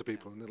say that to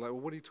people, and they're like, "Well,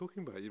 what are you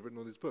talking about? You've written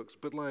all these books."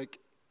 But like,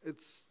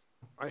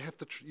 I have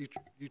to.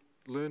 You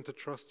learn to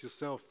trust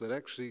yourself that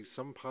actually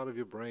some part of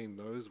your brain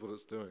knows what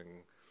it's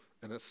doing,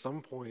 and at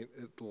some point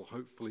it will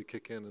hopefully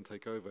kick in and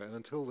take over. And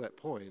until that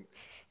point,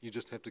 you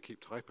just have to keep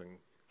typing.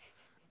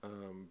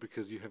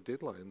 Because you have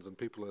deadlines and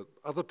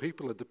other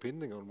people are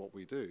depending on what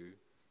we do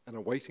and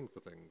are waiting for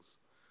things.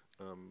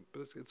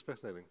 But it's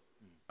fascinating.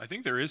 I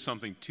think there is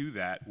something to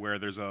that where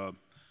there's I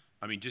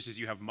mean, just as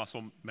you have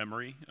muscle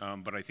memory,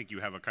 but I think you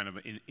have a kind of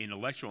an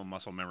intellectual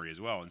muscle memory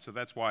as well. And so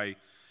that's why,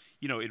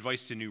 you know,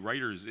 advice to new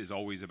writers is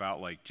always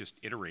about like just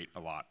iterate a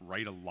lot,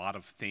 write a lot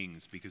of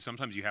things, because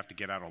sometimes you have to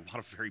get out a lot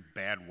of very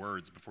bad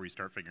words before you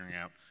start figuring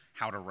out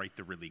how to write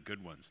the really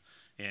good ones.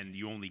 And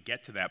you only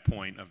get to that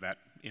point of that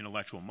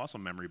intellectual muscle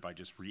memory by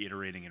just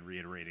reiterating and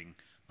reiterating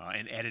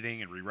and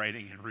editing and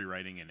rewriting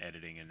and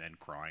editing and then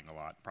crying a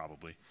lot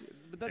probably.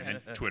 But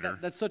and Twitter.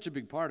 That's such a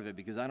big part of it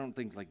because I don't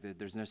think like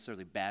there's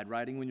necessarily bad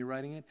writing when you're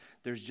writing it.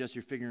 There's just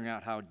you're figuring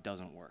out how it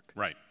doesn't work.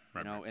 Right.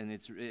 You know, and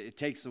it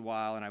takes a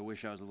while, and I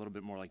wish I was a little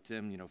bit more like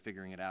Tim, you know,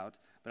 figuring it out.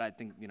 But I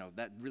think, you know,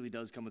 that really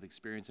does come with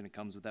experience, and it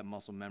comes with that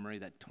muscle memory,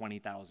 that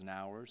 20,000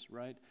 hours,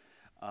 right?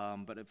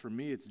 But for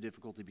me, it's a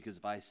difficulty because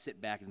if I sit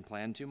back and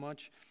plan too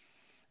much,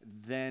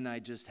 then I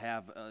just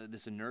have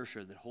this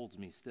inertia that holds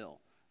me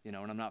still, you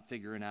know, and I'm not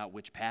figuring out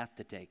which path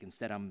to take.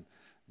 Instead, I'm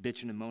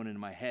bitching and moaning in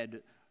my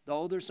head.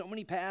 Oh, there's so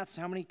many paths,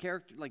 how many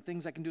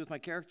things I can do with my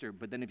character.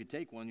 But then if you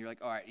take one, you're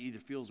like, all right, it either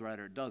feels right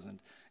or it doesn't.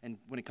 And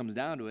when it comes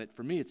down to it,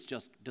 for me, it's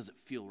just, does it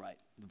feel right?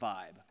 The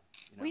vibe.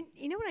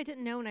 You know what I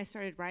didn't know when I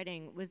started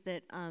writing was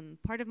that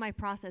part of my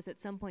process at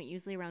some point,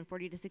 usually around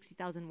 40 to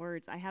 60,000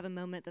 words, I have a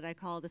moment that I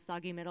call the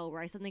soggy middle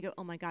where I suddenly go,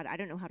 oh my God, I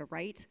don't know how to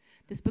write.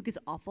 This book is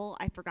awful.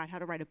 I forgot how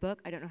to write a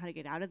book. I don't know how to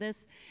get out of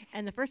this.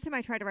 And the first time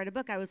I tried to write a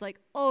book, I was like,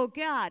 oh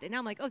God. And now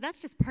I'm like, oh,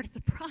 that's just part of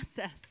the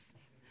process.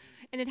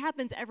 And it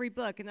happens every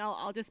book. And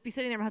I'll just be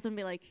sitting there, my husband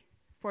will be like,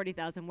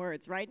 40,000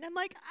 words, right? And I'm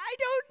like, I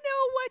don't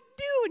know what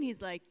to do. And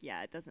he's like,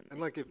 yeah, it doesn't.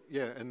 And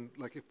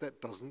if that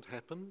doesn't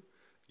happen,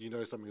 you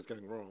know something is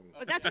going wrong.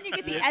 But that's when you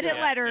get the edit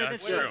letter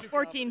that's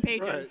 14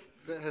 pages.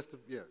 Right. That has to,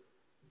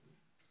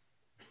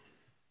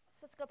 So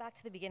let's go back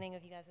to the beginning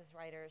of you guys as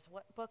writers.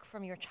 What book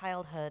from your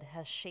childhood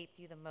has shaped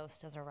you the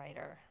most as a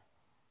writer?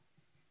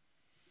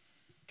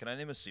 Can I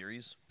name a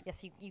series?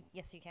 Yes, you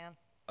can.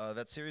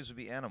 That series would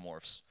be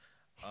Animorphs.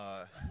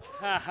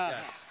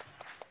 Yes.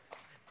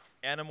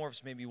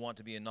 Animorphs made me want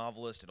to be a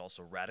novelist. It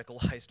also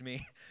radicalized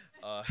me.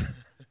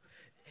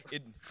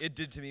 It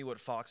did to me what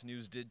Fox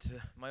News did to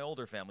my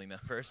older family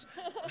members.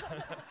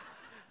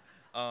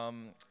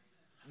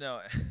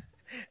 No,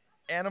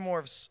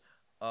 Animorphs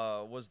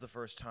was the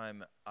first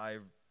time I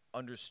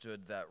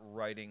understood that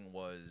writing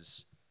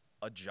was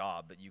a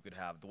job that you could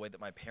have, the way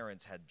that my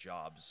parents had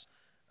jobs.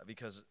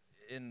 Because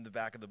in the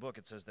back of the book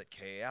it says that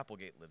K.A.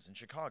 Applegate lives in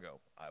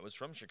Chicago. I was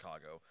from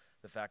Chicago.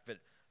 The fact that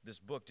this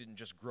book didn't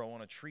just grow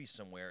on a tree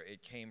somewhere,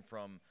 it came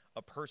from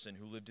a person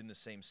who lived in the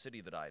same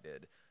city that I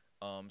did.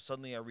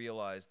 Suddenly I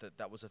realized that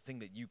that was a thing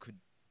that you could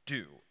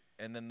do.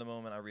 And then the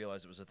moment I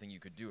realized it was a thing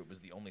you could do, it was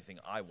the only thing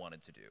I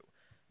wanted to do.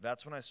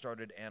 That's when I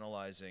started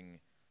analyzing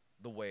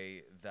the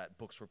way that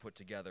books were put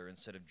together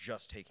instead of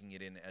just taking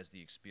it in as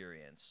the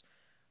experience.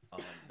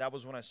 That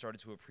was when I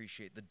started to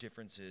appreciate the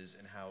differences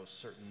in how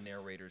certain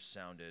narrators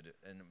sounded,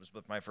 and it was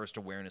with my first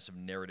awareness of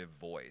narrative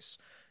voice.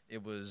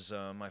 It was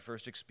my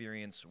first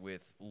experience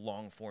with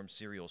long-form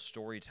serial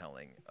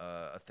storytelling,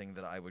 a thing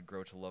that I would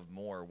grow to love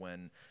more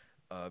when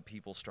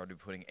people started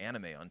putting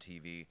anime on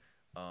TV,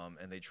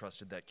 and they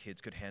trusted that kids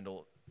could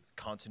handle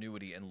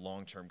continuity and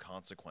long-term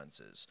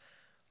consequences.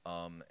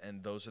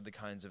 And those are the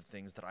kinds of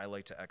things that I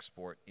like to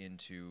export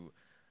into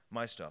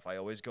my stuff. I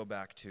always go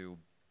back to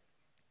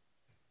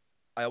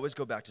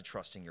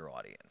trusting your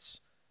audience.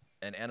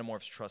 And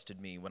Animorphs trusted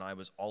me when I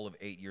was all of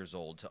 8 years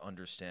old to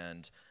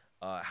understand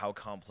how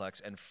complex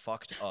and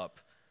fucked up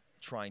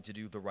trying to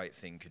do the right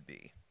thing could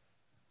be.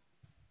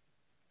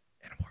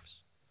 Animorphs.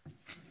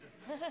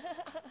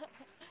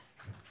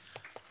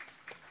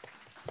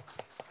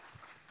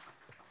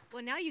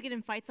 Well, now you get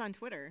in fights on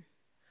Twitter.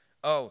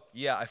 Oh,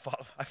 yeah, I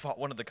fought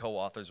one of the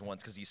co-authors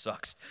once because he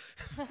sucks.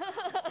 So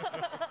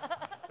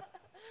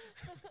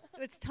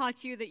it's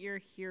taught you that your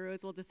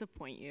heroes will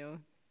disappoint you.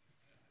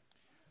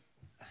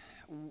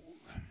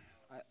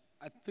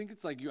 I think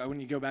it's like when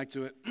you go back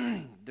to it,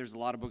 there's a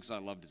lot of books I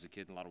loved as a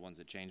kid and a lot of ones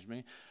that changed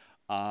me.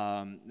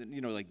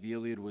 Like the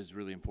Iliad was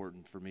really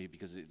important for me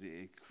because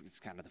it's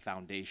kind of the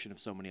foundation of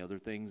so many other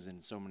things,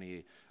 and so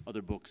many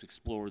other books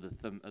explore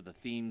the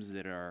themes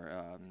that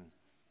are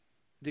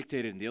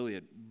dictated in the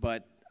Iliad.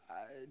 But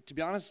to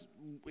be honest,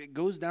 it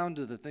goes down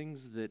to the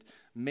things that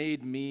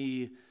made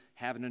me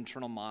have an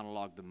internal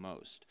monologue the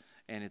most.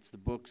 And it's the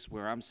books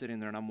where I'm sitting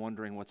there and I'm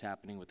wondering what's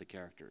happening with the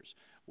characters,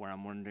 where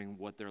I'm wondering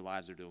what their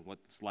lives are doing,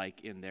 what's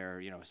like in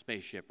their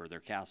spaceship or their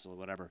castle or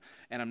whatever.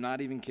 And I'm not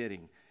even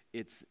kidding.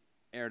 It's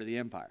Heir to the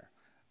Empire.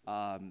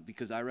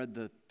 Because I read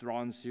the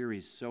THRAWN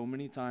series so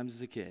many times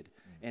as a kid,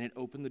 and it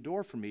opened the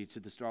door for me to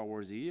the Star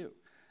Wars EU.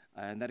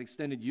 And that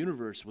extended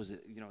universe was,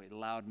 it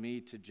allowed me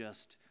to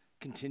just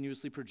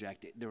continuously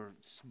project it. There were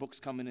books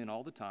coming in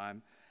all the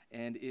time,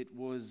 and it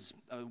was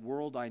a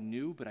world I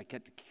knew, but I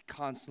kept to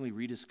constantly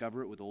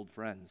rediscover it with old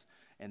friends.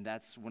 And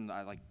that's when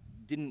I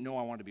didn't know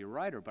I wanted to be a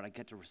writer, but I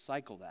get to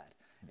recycle that,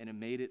 and it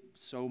made it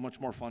so much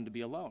more fun to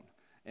be alone.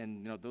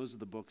 And those are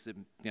the books that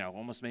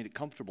almost made it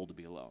comfortable to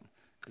be alone,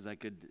 because I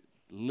could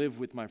live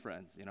with my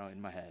friends,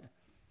 in my head.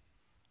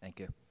 Thank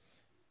you.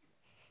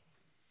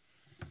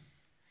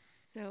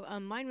 So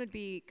mine would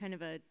be kind of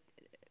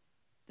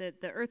the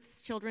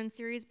Earth's Children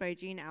series by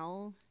Jean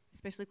Auel,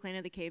 especially Clan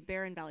of the Cave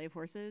Bear and Valley of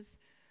Horses.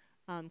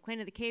 Clan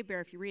of the Cave Bear,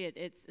 if you read it,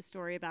 it's a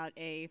story about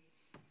a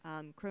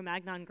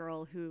Cro-Magnon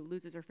girl who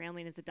loses her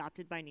family and is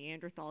adopted by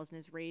Neanderthals and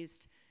is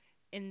raised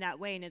in that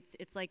way. And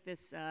it's like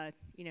this,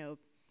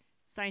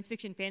 science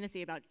fiction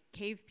fantasy about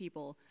cave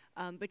people.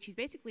 But she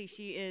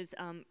is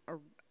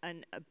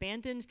an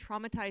abandoned,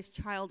 traumatized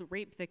child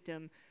rape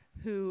victim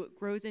who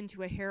grows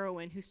into a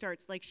heroine who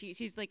starts,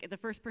 she's like the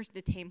first person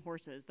to tame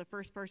horses, the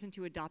first person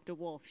to adopt a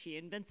wolf. She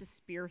invents a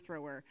spear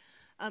thrower.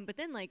 But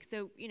then,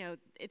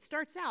 it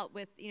starts out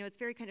with, it's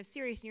very kind of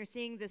serious, and you're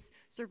seeing this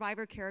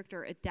survivor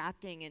character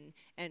adapting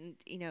and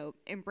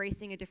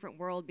embracing a different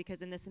world,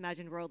 because in this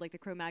imagined world, the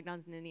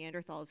Cro-Magnons and the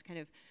Neanderthals kind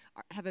of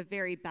have a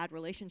very bad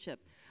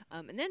relationship.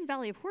 And then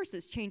Valley of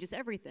Horses changes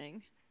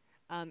everything.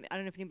 I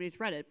don't know if anybody's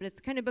read it, but it's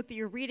the kind of book that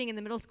you're reading in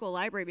the middle school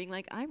library being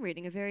like, I'm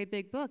reading a very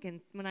big book and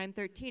when I'm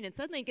 13, and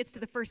suddenly it gets to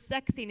the first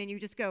sex scene and you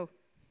just go,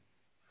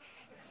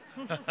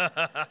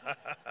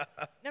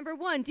 Number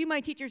one, do my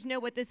teachers know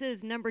what this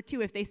is? Number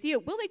two, if they see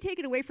it, will they take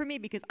it away from me?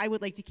 Because I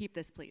would like to keep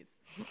this, please.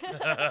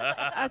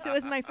 So it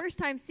was my first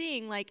time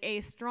seeing like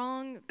a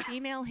strong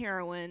female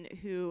heroine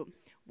who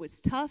was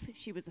tough.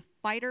 She was a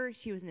fighter.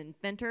 She was an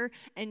inventor.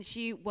 And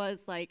she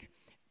was like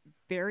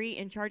very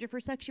in charge of her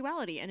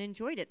sexuality and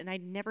enjoyed it. And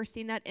I'd never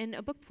seen that in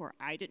a book before.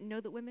 I didn't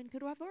know that women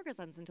could have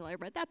orgasms until I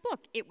read that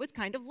book. It was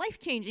kind of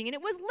life-changing, and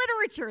it was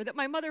literature that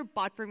my mother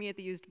bought for me at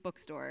the used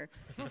bookstore.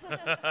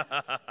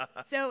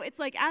 So it's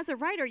like, as a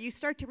writer, you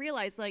start to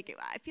realize, like,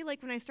 I feel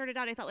like when I started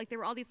out, I thought like there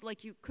were all these,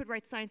 like, you could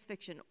write science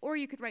fiction, or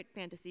you could write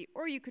fantasy,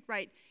 or you could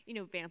write, you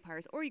know,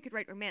 vampires, or you could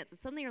write romance. And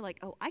suddenly you're like,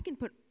 oh, I can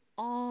put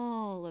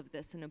all of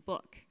this in a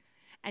book.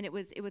 And it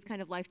was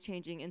kind of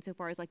life-changing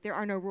insofar as, like, there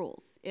are no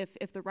rules.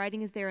 If the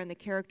writing is there and the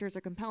characters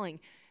are compelling,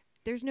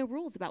 there's no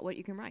rules about what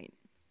you can write.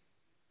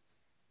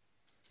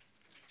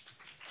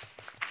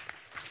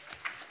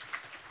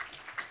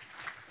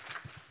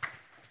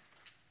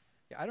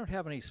 Yeah, I don't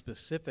have any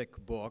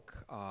specific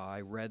book. I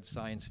read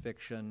science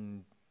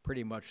fiction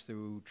pretty much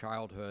through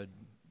childhood,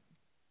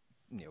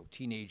 you know,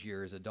 teenage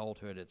years,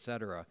 adulthood,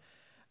 etc.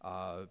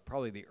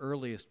 Probably the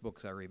earliest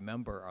books I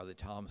remember are the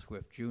Tom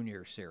Swift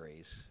Jr.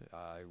 series.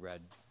 I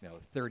read, you know,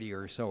 30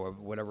 or so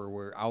of whatever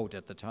were out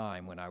at the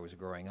time when I was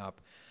growing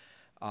up.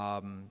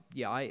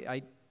 Yeah,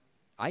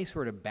 I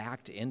sort of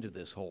backed into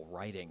this whole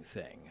writing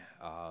thing.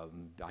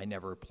 I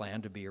never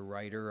planned to be a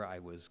writer. I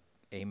was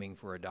aiming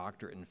for a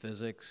doctorate in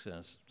physics, and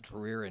a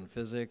career in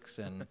physics,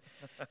 and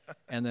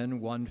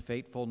then one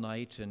fateful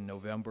night in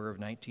November of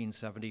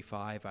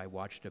 1975, I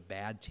watched a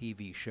bad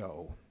TV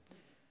show.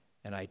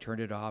 And I turned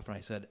it off and I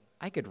said,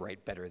 I could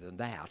write better than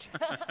that.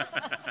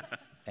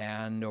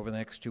 And over the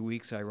next 2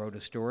 weeks, I wrote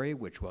a story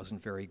which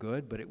wasn't very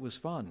good, but it was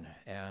fun.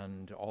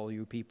 And all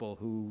you people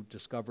who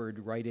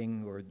discovered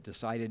writing or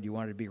decided you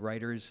wanted to be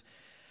writers,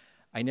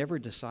 I never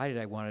decided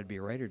I wanted to be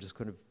a writer, just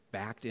could have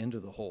backed into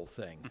the whole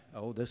thing.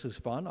 Oh, this is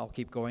fun. I'll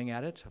keep going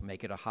at it,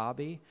 make it a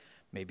hobby.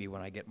 Maybe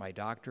when I get my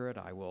doctorate,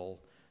 I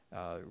will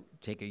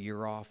take a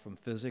year off from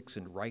physics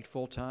and write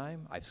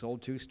full-time. I've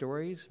sold 2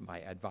 stories. My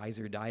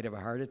advisor died of a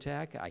heart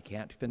attack. I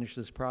can't finish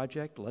this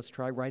project. Let's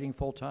try writing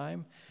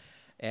full-time.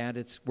 And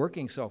it's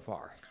working so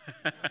far.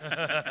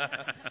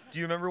 Do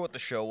you remember what the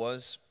show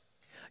was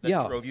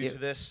that drove you to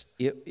this?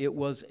 It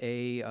was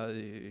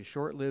a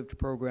short-lived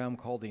program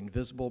called The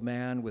Invisible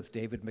Man with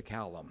David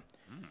McCallum.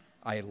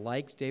 I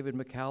liked David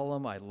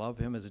McCallum. I love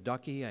him as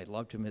Ducky. I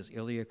loved him as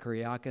Ilya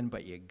Kuryakin,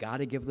 but you got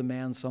to give the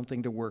man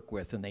something to work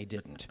with, and they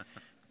didn't.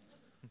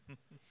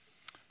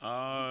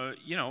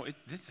 You know,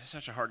 this is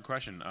such a hard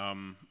question. I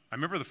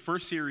remember the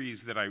first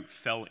series that I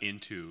fell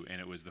into, and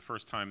it was the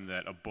first time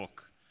that a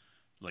book,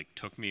 like,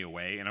 took me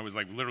away. And I was,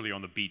 like, literally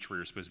on the beach where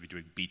you're supposed to be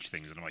doing beach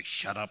things. And I'm like,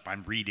 shut up,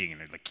 I'm reading.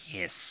 And they're like,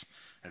 hiss,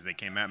 as they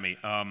came at me.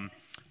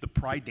 The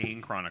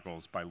Prydain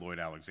Chronicles by Lloyd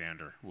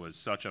Alexander was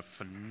such a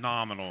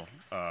phenomenal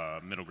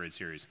middle grade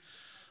series.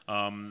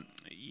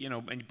 You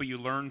know, but you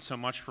learn so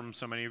much from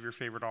so many of your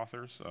favorite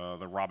authors.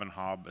 The Robin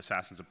Hobb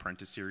Assassin's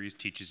Apprentice series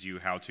teaches you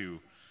how to,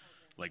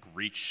 like,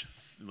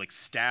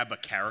 stab a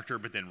character,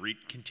 but then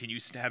continue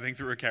stabbing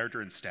through a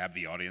character and stab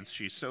the audience.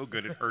 She's so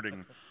good at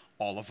hurting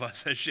all of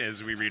us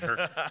as we read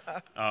her.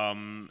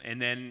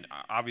 And then,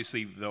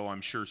 obviously, though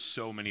I'm sure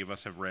so many of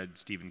us have read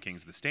Stephen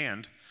King's The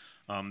Stand,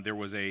 there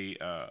was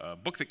a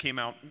book that came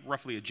out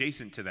roughly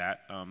adjacent to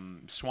that,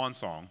 Swan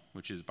Song,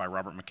 which is by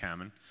Robert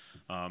McCammon.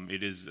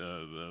 It is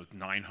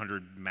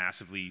 900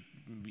 massively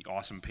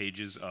awesome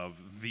pages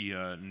of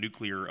the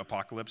nuclear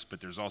apocalypse, but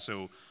there's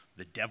also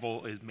the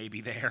devil is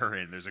maybe there,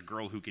 and there's a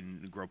girl who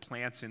can grow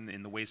plants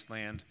in the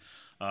wasteland,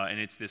 and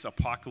it's this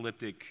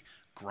apocalyptic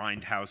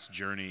grindhouse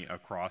journey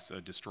across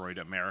a destroyed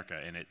America,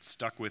 and it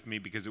stuck with me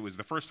because it was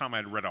the first time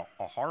I'd read a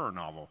horror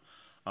novel.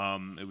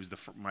 It was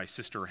my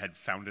sister had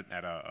found it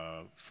at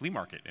a flea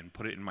market and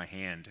put it in my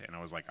hand, and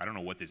I was like, I don't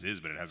know what this is,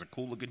 but it has a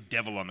cool looking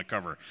devil on the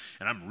cover,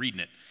 and I'm reading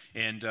it.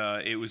 And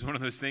it was one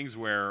of those things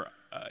where,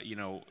 you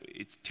know,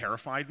 it's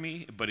terrified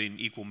me, but in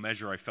equal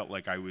measure, I felt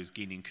like I was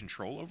gaining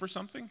control over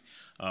something,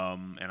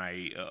 and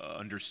I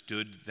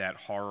understood that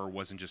horror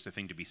wasn't just a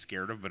thing to be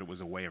scared of, but it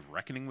was a way of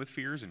reckoning with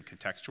fears and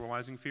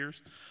contextualizing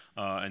fears,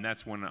 and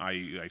that's when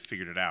I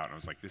figured it out. I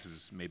was like, this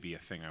is maybe a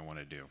thing I want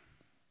to do.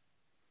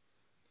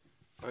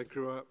 I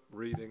grew up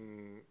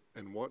reading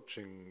and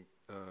watching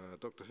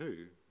Doctor Who.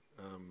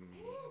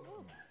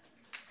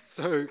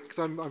 So, because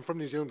I'm from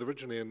New Zealand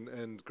originally,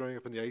 and growing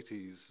up in the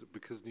 80s,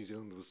 because New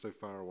Zealand was so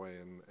far away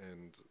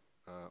and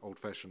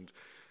old-fashioned,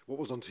 what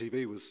was on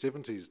TV was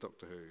 70s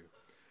Doctor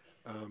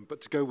Who.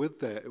 But to go with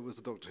that, it was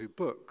the Doctor Who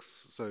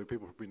books. So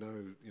people probably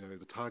know, you know,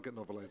 the Target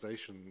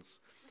novelizations.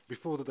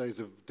 Before the days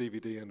of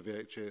DVD and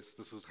VHS,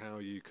 this was how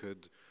you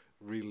could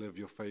relive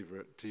your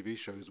favorite TV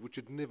shows, which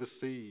you'd never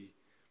see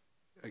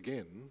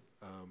again,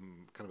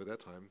 kind of at that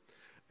time.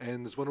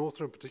 And there's one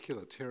author in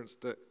particular, Terrence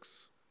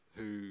Dicks,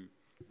 who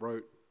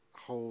wrote a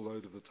whole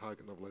load of the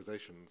Target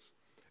novelizations.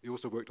 He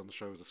also worked on the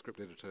show as a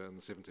script editor in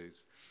the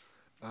 70s.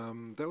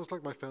 That was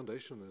like my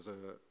foundation as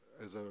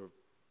a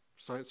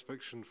science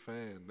fiction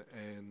fan,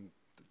 and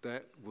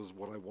that was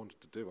what I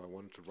wanted to do. I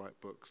wanted to write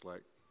books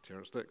like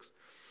Terrence Dicks.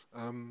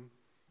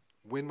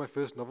 When my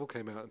first novel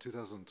came out in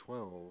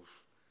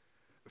 2012,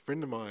 a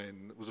friend of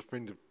mine was a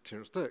friend of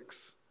Terrence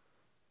Dicks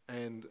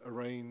and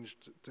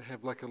arranged to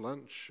have like a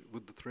lunch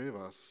with the three of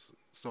us.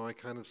 So I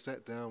kind of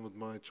sat down with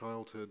my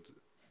childhood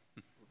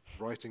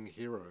writing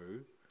hero,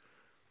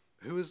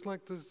 who is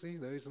like this, you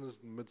know, he's in his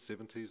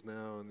mid-70s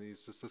now, and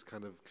he's just this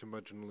kind of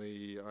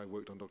curmudgeonly, I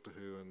worked on Doctor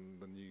Who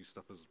and the new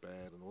stuff is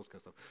bad and all this kind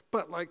of stuff,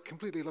 but like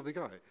completely lovely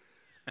guy.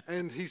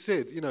 And he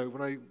said, you know,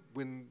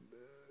 when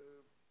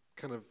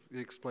kind of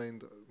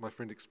my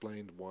friend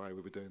explained why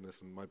we were doing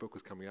this and my book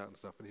was coming out and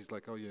stuff, and he's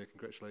like, oh, you know,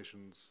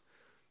 congratulations,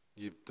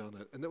 you've done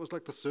it. And that was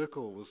like the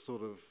circle was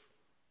sort of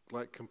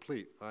like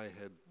complete. I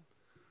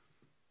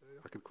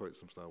could quote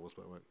some Star Wars,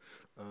 but I won't.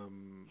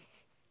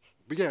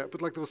 But yeah,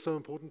 but like that was so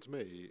important to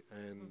me,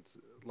 and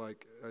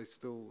like I'm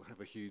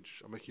a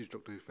huge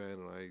Doctor Who fan,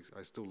 and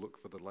I still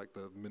look for the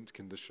mint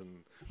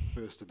condition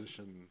first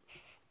edition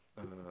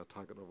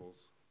Target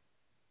novels.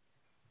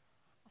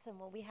 Awesome.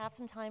 Well, we have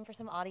some time for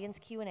some audience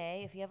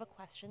Q&A. If you have a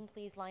question,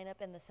 please line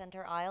up in the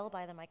center aisle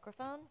by the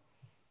microphone.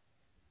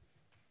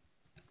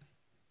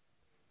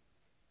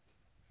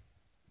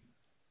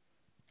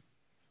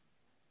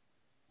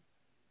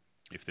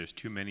 If there's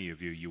too many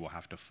of you, you will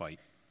have to fight.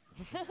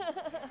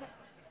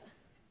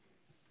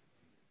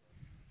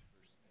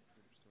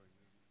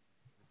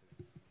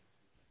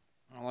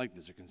 I don't like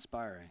this. They're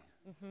conspiring.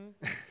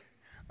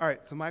 All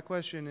right, so my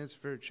question is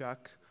for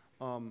Chuck.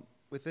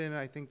 Within,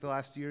 I think, the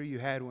last year, you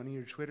had one of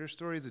your Twitter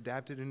stories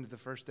adapted into the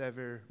first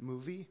ever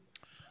movie.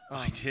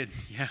 I did,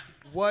 yeah.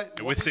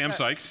 What with Sam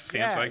Sykes.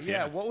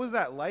 Yeah. What was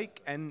that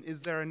like? And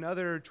is there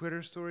another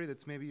Twitter story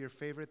that's maybe your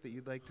favorite that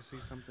you'd like to see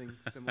something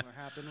similar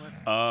happen with?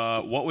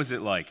 What was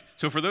it like?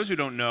 So for those who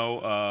don't know,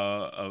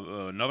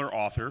 another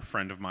author,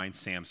 friend of mine,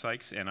 Sam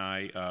Sykes, and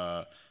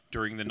I,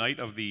 during the night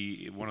of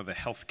one of the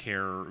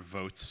healthcare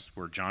votes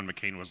where John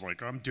McCain was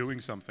like, I'm doing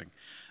something.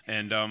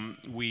 And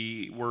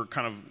we were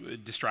kind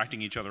of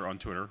distracting each other on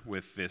Twitter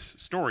with this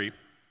story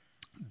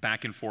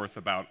back and forth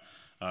about,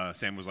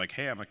 Sam was like,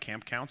 hey, I'm a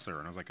camp counselor.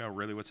 And I was like, oh,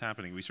 really, what's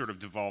happening? We sort of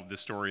devolved this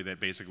story that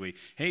basically,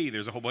 hey,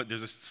 there's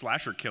a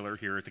slasher killer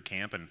here at the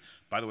camp. And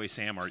by the way,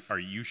 Sam, are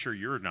you sure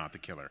you're not the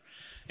killer?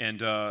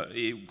 And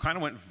it kind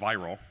of went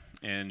viral.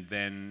 And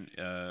then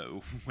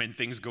when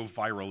things go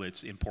viral,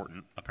 it's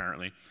important,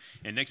 apparently.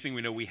 And next thing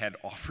we know, we had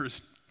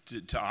offers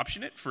to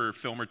option it for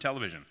film or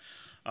television,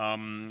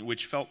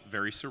 which felt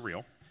very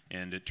surreal.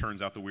 And it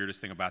turns out the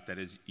weirdest thing about that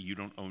is you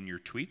don't own your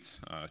tweets.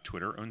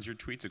 Twitter owns your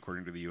tweets,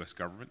 according to the US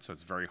government, so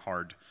it's very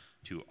hard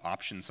to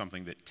option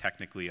something that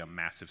technically a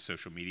massive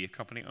social media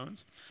company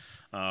owns.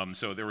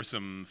 So there was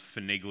some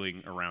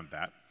finagling around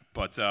that.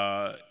 But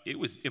it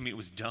was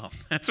dumb.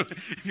 That's what,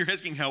 if you're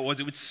asking how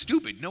it was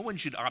stupid. No one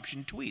should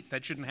option tweets.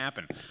 That shouldn't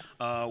happen.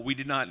 We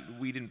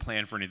didn't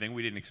plan for anything.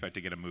 We didn't expect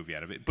to get a movie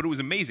out of it. But it was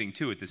amazing,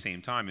 too, at the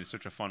same time. It's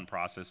such a fun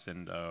process,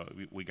 and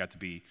we got to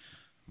be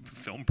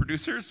film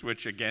producers,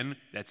 which, again,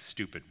 that's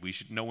stupid.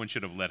 No one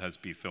should have let us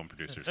be film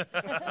producers.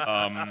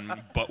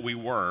 But we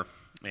were,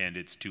 and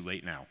it's too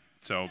late now.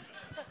 So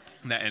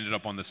that ended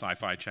up on the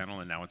Sci-Fi Channel,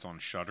 and now it's on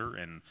Shudder.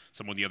 And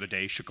someone the other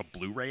day shook a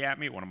Blu-ray at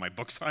me at one of my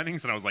book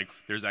signings, and I was like,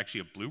 "There's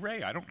actually a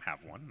Blu-ray? I don't have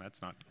one.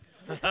 That's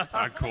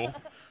not cool."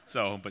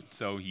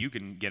 So you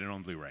can get it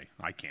on Blu-ray.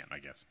 I can't, I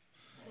guess.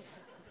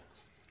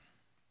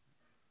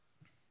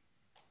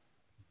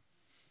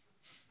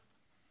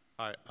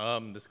 Hi.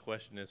 This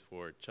question is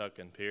for Chuck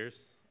and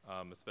Pierce,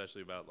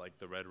 especially about like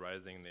the Red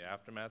Rising and the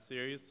Aftermath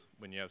series.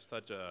 When you have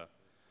such a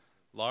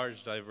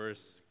large,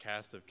 diverse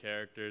cast of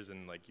characters,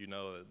 and like you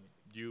know that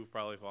you've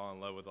probably fallen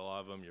in love with a lot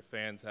of them, your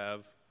fans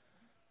have.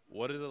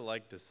 What is it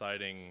like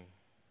deciding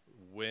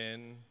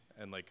when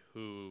and like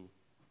who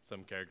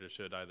some characters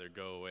should either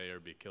go away or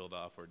be killed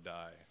off or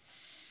die?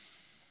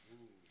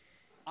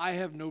 I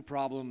have no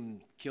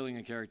problem killing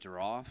a character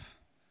off.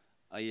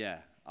 Yeah,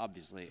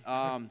 obviously.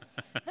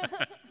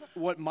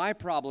 What my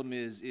problem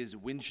is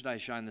when should I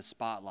shine the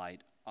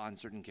spotlight on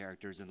certain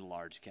characters in the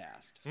large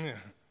cast? Yeah.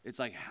 It's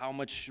like, how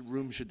much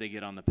room should they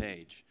get on the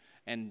page?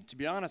 And to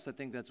be honest, I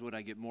think that's what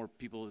I get more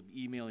people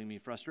emailing me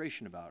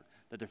frustration about,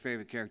 that their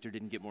favorite character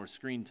didn't get more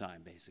screen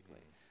time,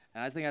 basically.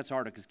 And I think that's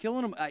harder, because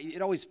killing them,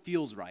 it always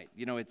feels right.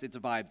 You know, it's a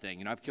vibe thing.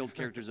 You know, I've killed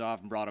characters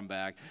off and brought them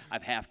back.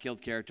 I've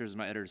half-killed characters, and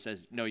my editor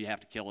says, no, you have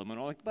to kill them. And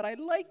I'm like, but I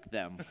like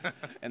them.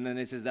 And then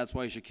they says, that's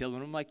why you should kill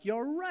them. And I'm like,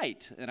 you're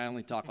right. And I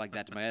only talk like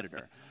that to my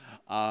editor.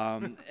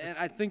 And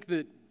I think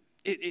that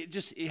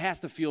it has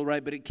to feel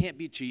right, but it can't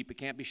be cheap. It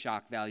can't be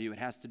shock value. It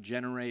has to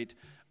generate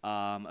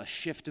a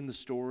shift in the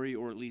story,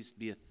 or at least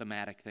be a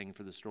thematic thing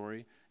for the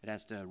story. It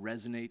has to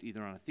resonate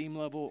either on a theme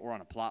level or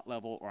on a plot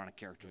level or on a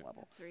character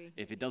level.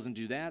 If it doesn't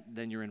do that,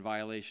 then you're in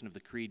violation of the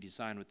creed you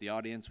signed with the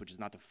audience, which is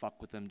not to fuck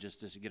with them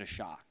just to get a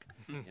shock,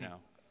 you know?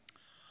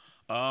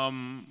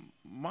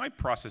 My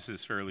process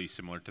is fairly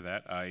similar to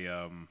that.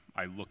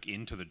 I look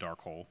into the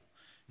dark hole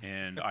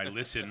and I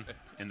listen,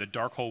 and the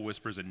dark hole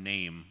whispers a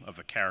name of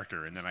a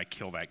character, and then I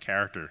kill that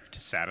character to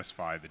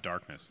satisfy the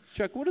darkness.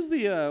 Chuck, what does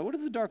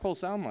the dark hole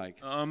sound like?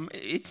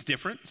 It's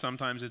different.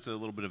 Sometimes it's a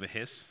little bit of a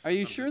hiss. Are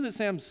you sure that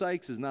Sam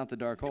Sykes is not the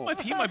dark hole?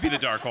 He might be the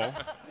dark hole,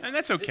 and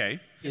that's okay.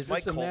 Is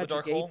Mike this a Cole the magic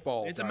dark hole?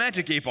 8-ball? It's a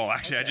magic 8-ball,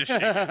 actually. I just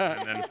shake it,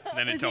 and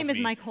then it His tells name is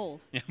me. Mike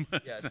Hole. Yeah,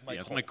 it's Mike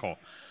It's Cole. Mike Cole.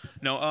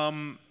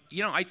 No,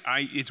 you know,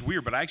 it's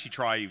weird, but I actually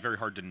try very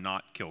hard to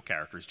not kill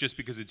characters, just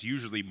because it's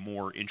usually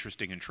more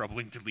interesting and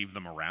troubling to leave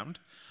them around.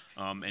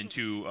 And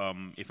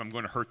if I'm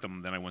going to hurt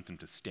them, then I want them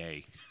to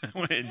stay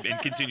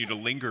and continue to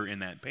linger in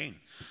that pain,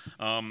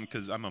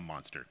 because I'm a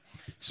monster.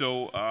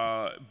 So,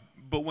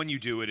 but when you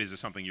do it, is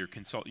something you're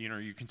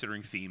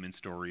considering theme and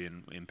story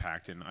and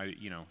impact, and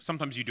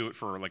sometimes you do it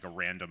for like a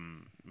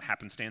random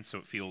happenstance, so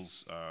it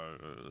feels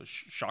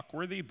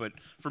shock-worthy. But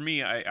for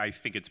me, I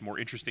think it's more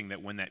interesting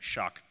that when that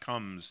shock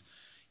comes,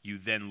 you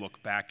then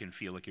look back and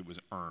feel like it was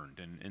earned,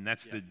 and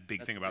that's the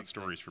big thing about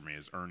stories for me,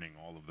 is earning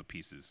all of the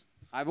pieces.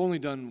 I've only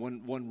done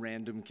one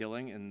random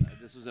killing, and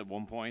this was at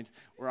one point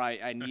where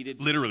I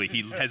needed... Literally,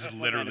 he has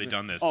literally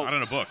done this. Oh. Not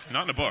in a book.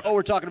 Not in a book. Oh,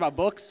 we're talking about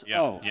books?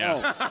 Yeah.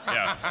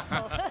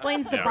 Yeah.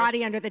 Explains the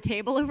body under the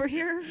table over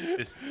here.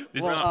 This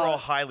These is are not, all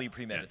highly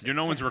premeditated.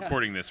 no one's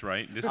recording this,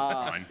 right? This is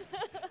fine.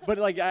 But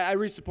like I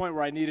reached the point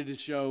where I needed to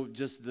show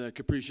just the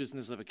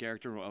capriciousness of a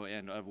character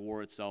and of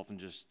war itself, and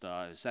just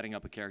setting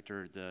up a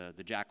character,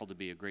 the Jackal, to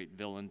be a great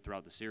villain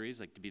throughout the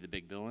series, like to be the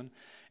big villain.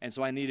 And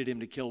so I needed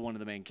him to kill one of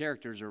the main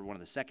characters or one of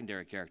the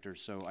secondary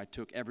characters. So I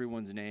took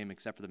everyone's name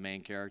except for the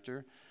main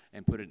character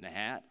and put it in a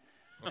hat.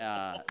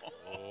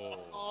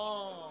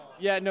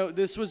 Yeah, no,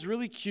 this was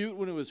really cute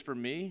when it was for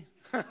me.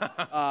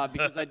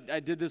 Because I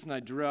did this and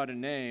I drew out a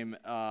name,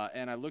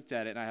 and I looked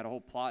at it and I had a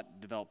whole plot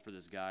developed for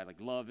this guy, like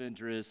love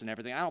interest and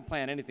everything. I don't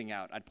plan anything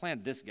out. I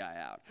planned this guy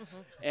out,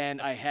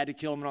 and I had to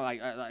kill him.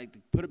 And I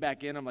put it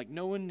back in. I'm like,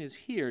 no one is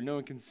here. No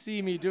one can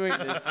see me doing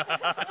this.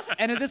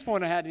 And at this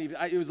point,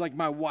 it was like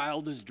my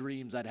wildest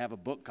dreams. I'd have a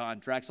book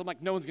contract. So I'm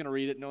like, no one's gonna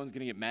read it. No one's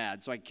gonna get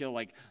mad. So I kill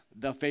like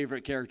the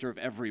favorite character of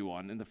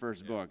everyone in the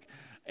first book,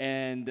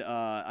 and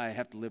I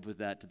have to live with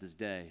that to this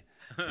day.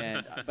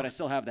 But I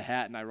still have the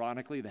hat, and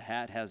ironically, the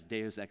hat has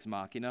Deus Ex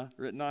Machina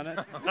written on it.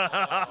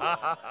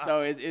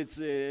 So it's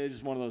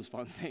just one of those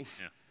fun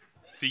things. Yeah.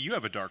 See, you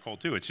have a dark hole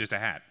too. It's just a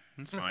hat.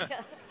 It's fine.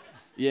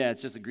 Yeah,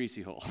 it's just a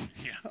greasy hole.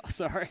 Yeah.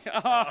 Sorry.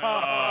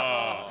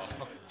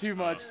 Too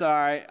much.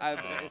 Sorry.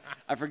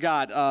 I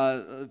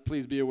forgot.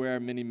 Please be aware,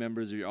 many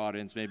members of your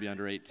audience may be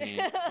under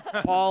 18.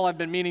 Paul, I've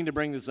been meaning to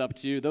bring this up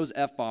to you. Those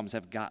F-bombs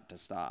have got to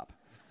stop.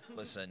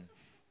 Listen,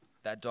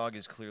 that dog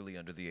is clearly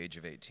under the age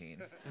of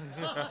 18.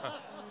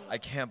 I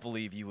can't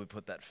believe you would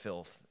put that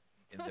filth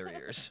in their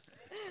ears.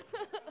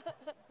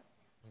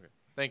 Okay.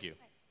 Thank you.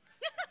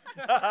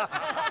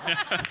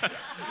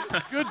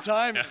 Good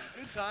time.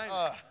 Good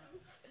time.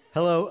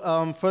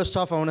 Hello. First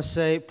off, I want to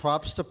say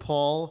props to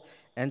Paul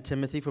and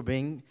Timothy for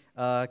being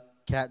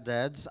cat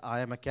dads. I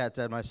am a cat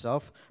dad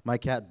myself. My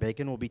cat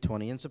Bacon will be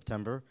 20 in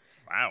September.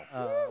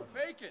 Wow.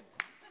 Bacon.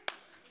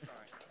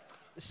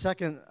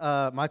 Second,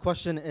 my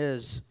question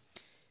is,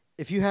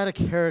 if you had a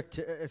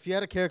character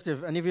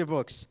of any of your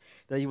books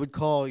that you would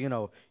call,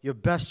 your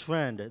best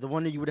friend, the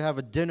one that you would have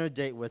a dinner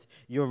date with,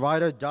 your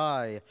ride or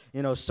die,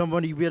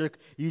 somebody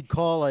you'd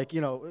call there'd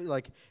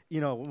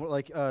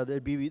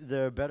be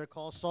the Better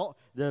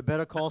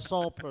Call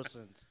Saul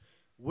persons.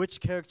 Which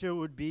character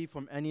would be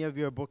from any of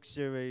your book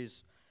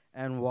series,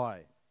 and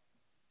why?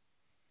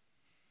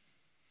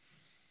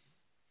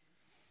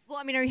 Well,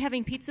 I mean, are you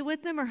having pizza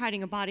with them or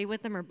hiding a body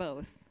with them or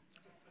both?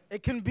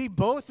 It can be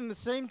both in the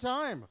same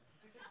time.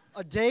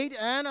 A date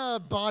and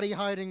a body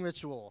hiding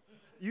ritual.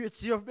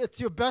 It's your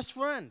best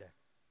friend.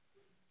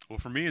 Well,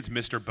 for me, it's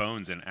Mr.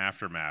 Bones in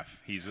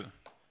Aftermath. He's a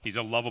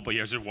lovable.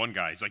 There's one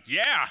guy. He's like,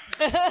 yeah.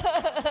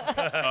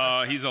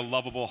 He's a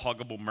lovable,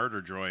 huggable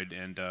murder droid,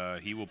 and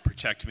he will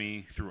protect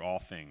me through all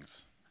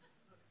things.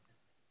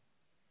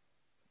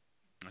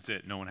 That's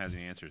it. No one has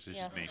any answers. It's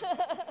just me.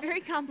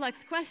 Very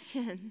complex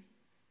question.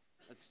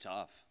 That's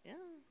tough. Yeah.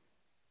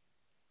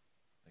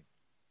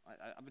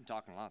 I've been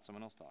talking a lot.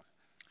 Someone else talk.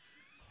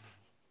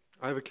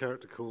 I have a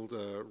character called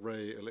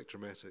Rey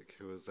Electromatic,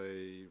 who is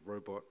a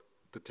robot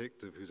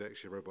detective who's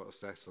actually a robot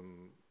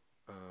assassin.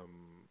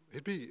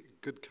 He'd be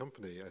good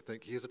company, I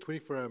think. He has a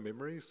 24-hour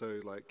memory, so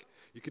like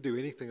you could do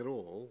anything at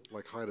all,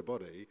 like hide a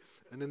body,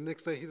 and then the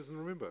next day he doesn't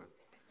remember.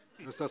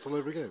 And it starts all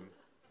over again.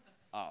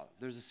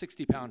 There's a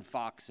 60-pound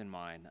fox in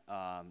mine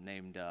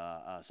named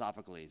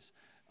Sophocles,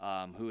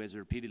 who has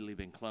repeatedly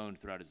been cloned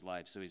throughout his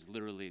life. So he's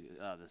literally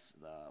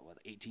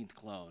the 18th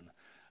clone.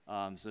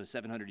 So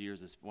 700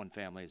 years this one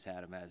family has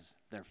had him as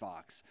their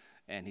fox,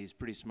 and he's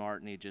pretty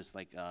smart, and he just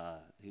like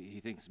he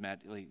thinks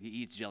he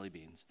eats jelly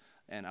beans,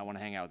 and I want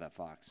to hang out with that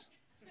fox.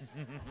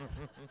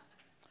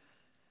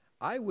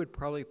 I would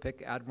probably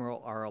pick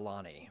Admiral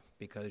Aralani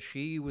because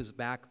she was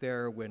back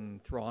there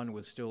when THRAWN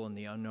was still in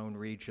the unknown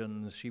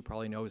regions. She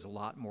probably knows a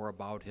lot more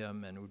about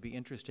him, and it would be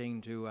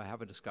interesting to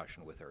have a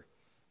discussion with her.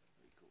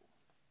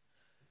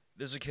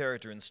 There's a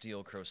character in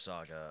Steel CROW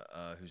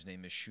SAGA whose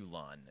name is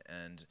Shulan,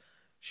 and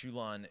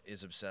Shulan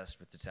is obsessed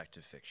with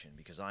detective fiction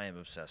because I am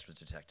obsessed with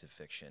detective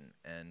fiction,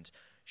 and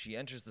she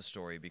enters the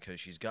story because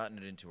she's gotten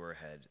it into her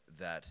head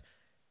that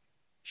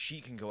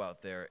she can go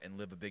out there and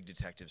live a big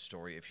detective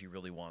story if she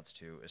really wants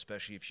to,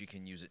 especially if she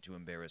can use it to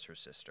embarrass her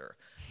sister.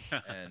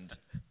 And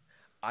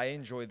I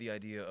enjoy the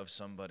idea of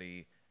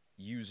somebody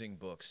using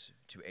books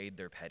to aid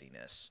their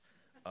pettiness.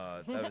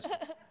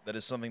 That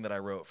is something that I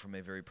wrote from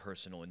a very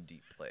personal and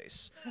deep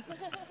place.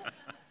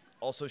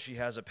 Also, she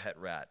has a pet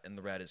rat, and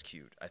the rat is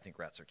cute. I think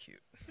rats are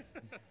cute.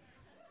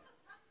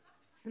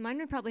 So mine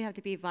would probably have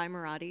to be Vi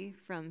Marati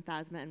from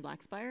Phasma and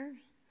Blackspire.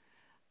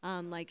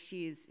 Like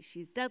she's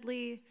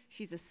deadly,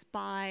 she's a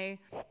spy,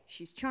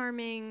 she's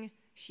charming,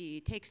 she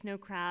takes no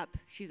crap,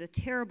 she's a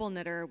terrible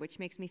knitter, which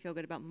makes me feel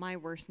good about my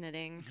worst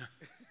knitting.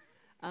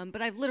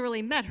 But I've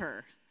literally met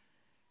her.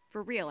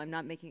 For real, I'm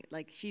not making it,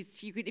 like,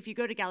 if you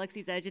go to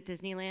Galaxy's Edge at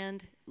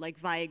Disneyland, like,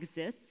 Vi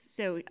exists.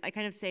 So I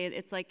kind of say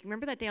it's like,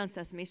 remember that day on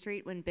Sesame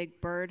Street when Big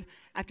Bird,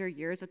 after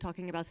years of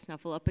talking about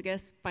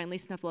Snuffleupagus, finally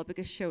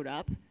Snuffleupagus showed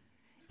up?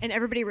 And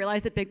everybody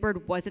realized that Big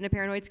Bird wasn't a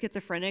paranoid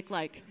schizophrenic,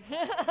 like,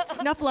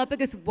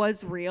 Snuffleupagus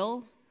was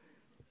real.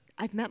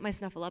 I've met my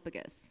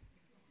Snuffleupagus.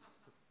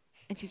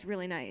 And she's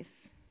really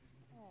nice.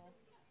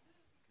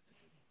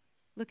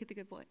 Look at the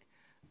good boy.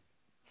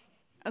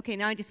 Okay,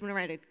 now I just want to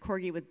write a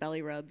corgi with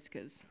belly rubs,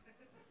 because,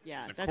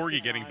 yeah. The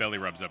corgi getting belly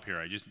rubs up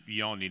here.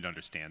 You all need to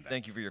understand that.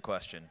 Thank you for your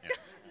question. Yeah.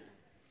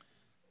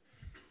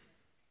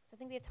 So I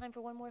think we have time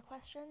for one more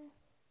question.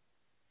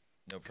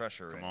 No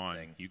pressure or Come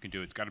anything. on, you can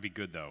do it. It's got to be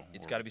good, though.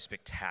 It's got to be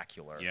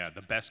spectacular. Yeah,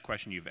 the best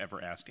question you've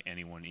ever asked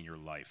anyone in your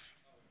life.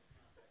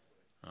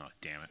 Oh,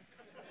 damn it.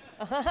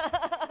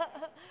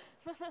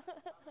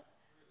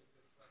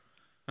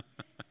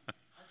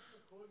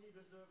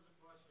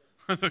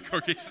 The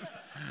corgi says,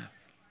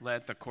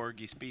 let the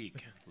corgi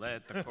speak.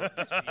 Let the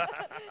corgi speak.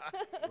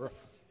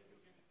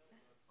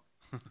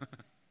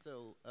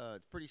 So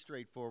it's pretty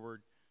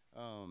straightforward.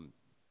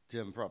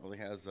 Tim probably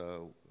has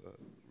a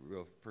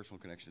real personal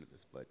connection to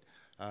this, but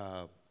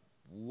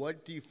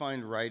what do you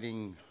find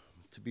writing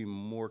to be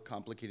more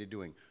complicated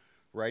doing?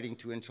 Writing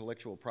to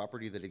intellectual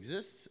property that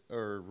exists,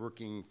 or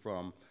working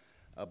from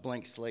a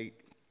blank slate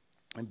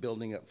and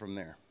building up from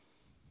there?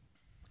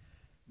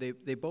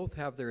 They both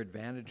have their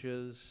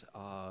advantages.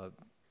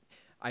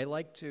 I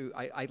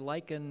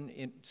liken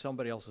in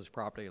somebody else's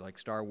property like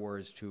Star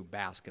Wars to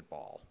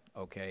basketball.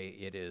 Okay,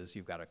 it is,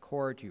 you've got a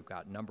court, you've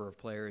got number of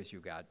players,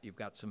 you've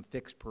got some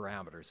fixed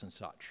parameters and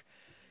such.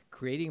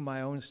 Creating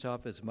my own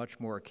stuff is much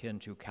more akin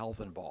to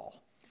Calvin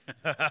ball,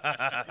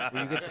 where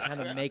you get to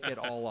kind of make it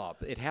all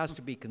up. It has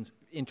to be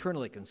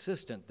internally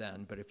consistent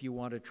then, but if you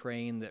want a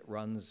train that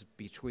runs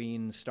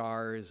between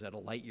stars at a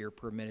light year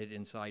per minute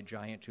inside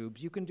giant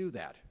tubes, you can do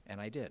that,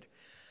 and I did.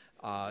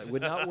 It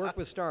would not work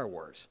with Star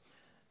Wars.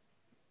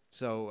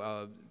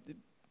 So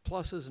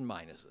pluses and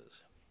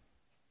minuses.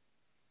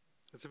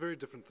 It's a very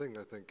different thing,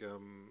 I think.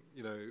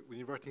 You know, when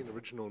you're writing an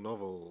original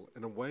novel,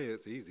 in a way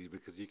it's easy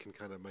because you can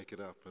kind of make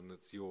it up and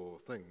it's your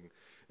thing.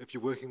 If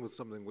you're working with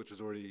something which has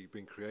already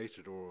been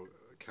created, or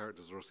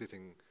characters or a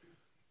setting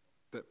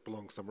that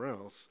belongs somewhere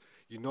else,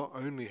 you not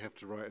only have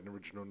to write an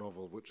original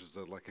novel, which is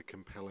like a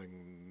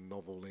compelling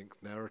novel-length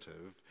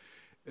narrative,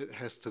 it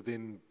has to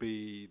then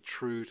be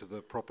true to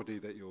the property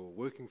that you're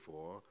working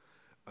for,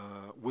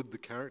 with the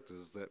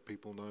characters that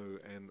people know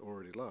and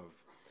already love.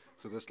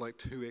 So there's like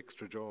 2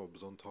 extra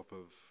jobs on top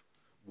of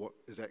what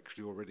is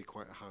actually already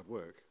quite a hard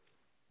work.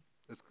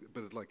 It's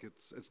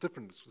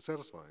different, it's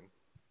satisfying,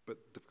 but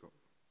difficult.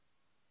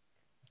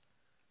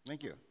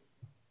 Thank you.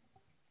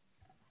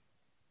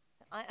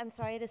 I'm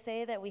sorry to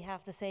say that we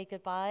have to say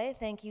goodbye.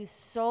 Thank you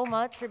so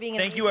much for being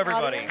an Thank you,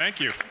 everybody. audience. Thank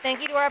you.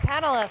 Thank you to our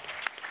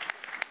panelists.